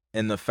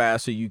 and the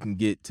faster you can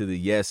get to the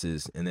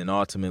yeses, and then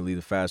ultimately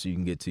the faster you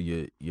can get to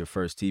your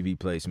first TV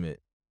placement,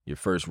 your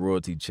first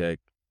royalty check,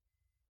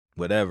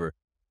 whatever.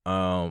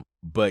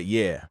 But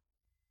yeah,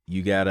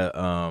 you gotta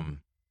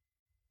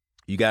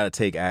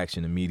take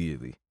action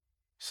immediately.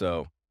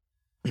 So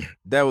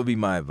That would be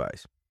my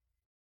advice.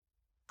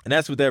 And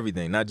that's with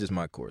everything, not just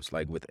my course,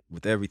 like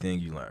with everything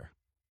you learn.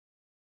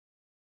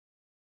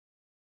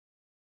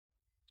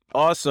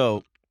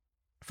 Also,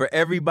 for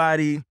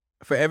everybody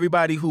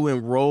who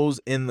enrolls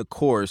in the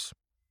course,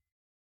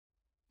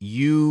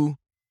 I'll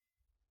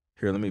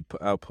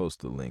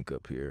post the link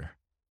up here.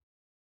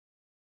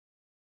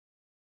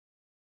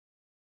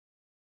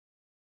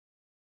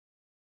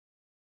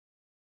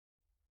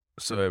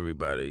 So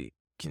everybody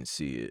can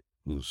see it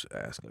who's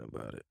asking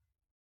about it.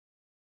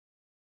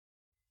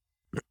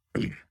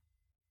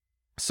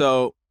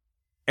 So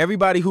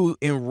everybody who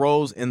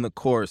enrolls in the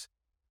course,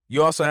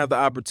 you also have the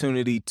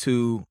opportunity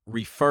to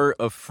refer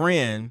a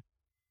friend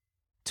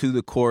to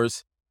the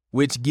course,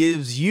 which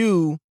gives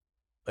you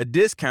a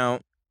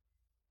discount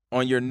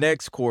on your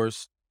next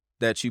course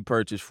that you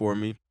purchase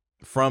from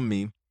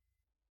me,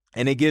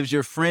 and it gives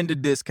your friend a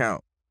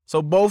discount.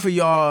 So both of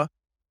y'all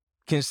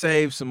can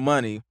save some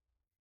money.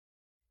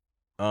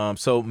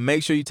 So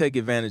make sure you take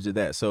advantage of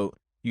that. So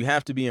you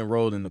have to be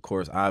enrolled in the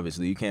course.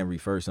 Obviously, you can't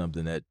refer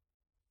something that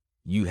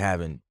you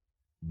haven't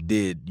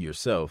did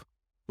yourself.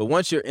 But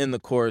once you're in the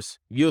course,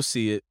 you'll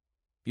see it.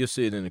 You'll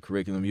see it in the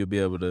curriculum. You'll be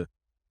able to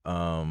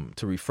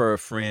refer a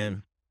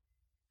friend.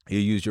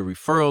 You'll use your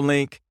referral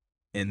link,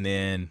 and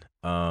then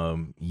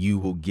you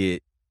will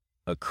get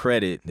a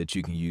credit that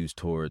you can use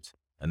towards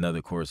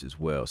another course as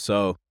well.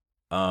 So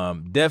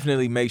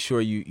definitely make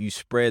sure you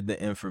spread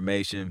the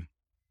information.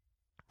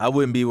 I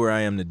wouldn't be where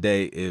I am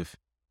today if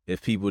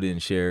people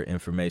didn't share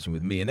information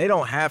with me, and they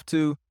don't have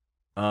to,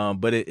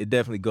 but it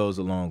definitely goes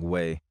a long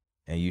way,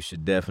 and you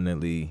should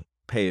definitely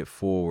pay it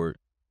forward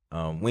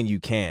when you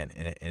can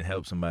and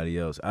help somebody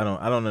else. I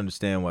don't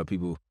understand why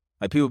people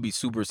be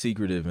super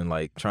secretive and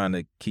like trying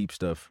to keep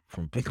stuff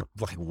from people.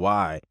 Like,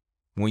 why?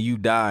 When you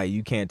die,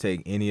 you can't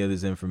take any of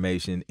this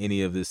information,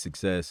 any of this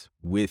success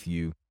with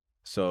you.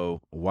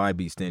 So why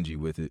be stingy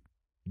with it?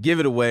 Give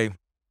it away.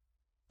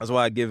 That's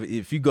why I give it.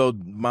 If you go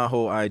my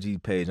whole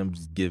IG page, I'm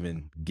just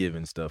giving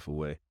stuff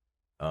away.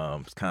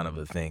 It's kind of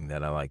a thing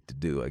that I like to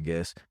do, I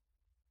guess.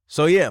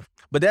 So yeah,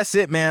 but that's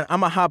it, man. I'm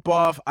gonna hop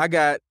off. I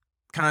got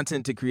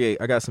content to create.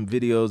 I got some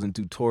videos and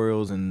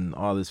tutorials and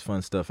all this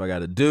fun stuff I got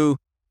to do,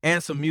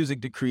 and some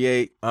music to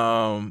create.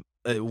 I'm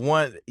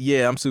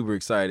super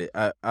excited.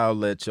 I'll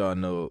let y'all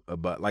know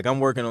about. Like, I'm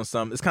working on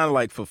something. It's kind of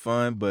like for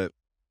fun, but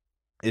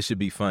it should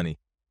be funny.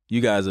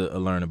 You guys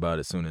will learn about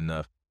it soon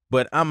enough.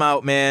 But I'm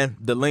out, man.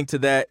 The link to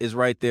that is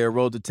right there,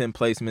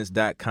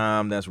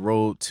 road10placements.com. That's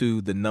road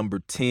to the number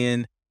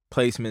 10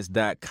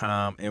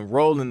 placements.com.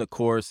 Enroll in the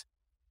course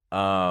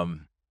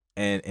and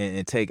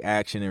take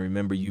action. And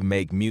remember, you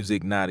make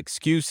music, not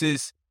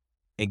excuses,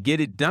 and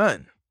get it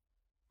done.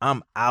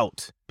 I'm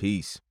out.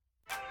 Peace.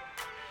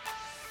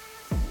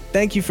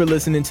 Thank you for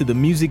listening to the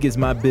Music is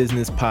My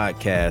Business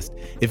podcast.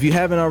 If you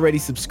haven't already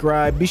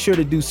subscribed, be sure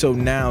to do so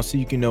now so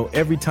you can know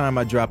every time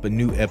I drop a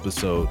new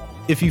episode.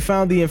 If you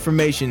found the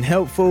information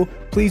helpful,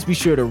 please be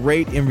sure to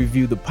rate and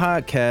review the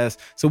podcast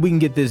so we can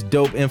get this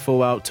dope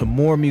info out to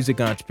more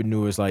music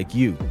entrepreneurs like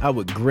you. I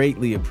would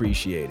greatly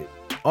appreciate it.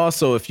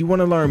 Also, if you want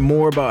to learn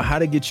more about how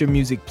to get your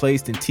music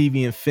placed in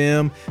TV and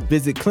film,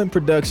 visit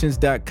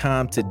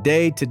clintproductions.com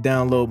today to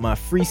download my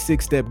free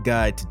 6-step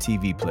guide to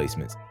TV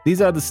placements.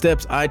 These are the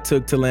steps I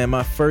took to land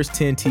my first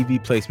 10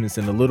 TV placements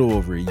in a little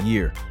over a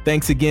year.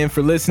 Thanks again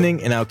for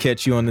listening, and I'll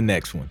catch you on the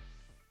next one.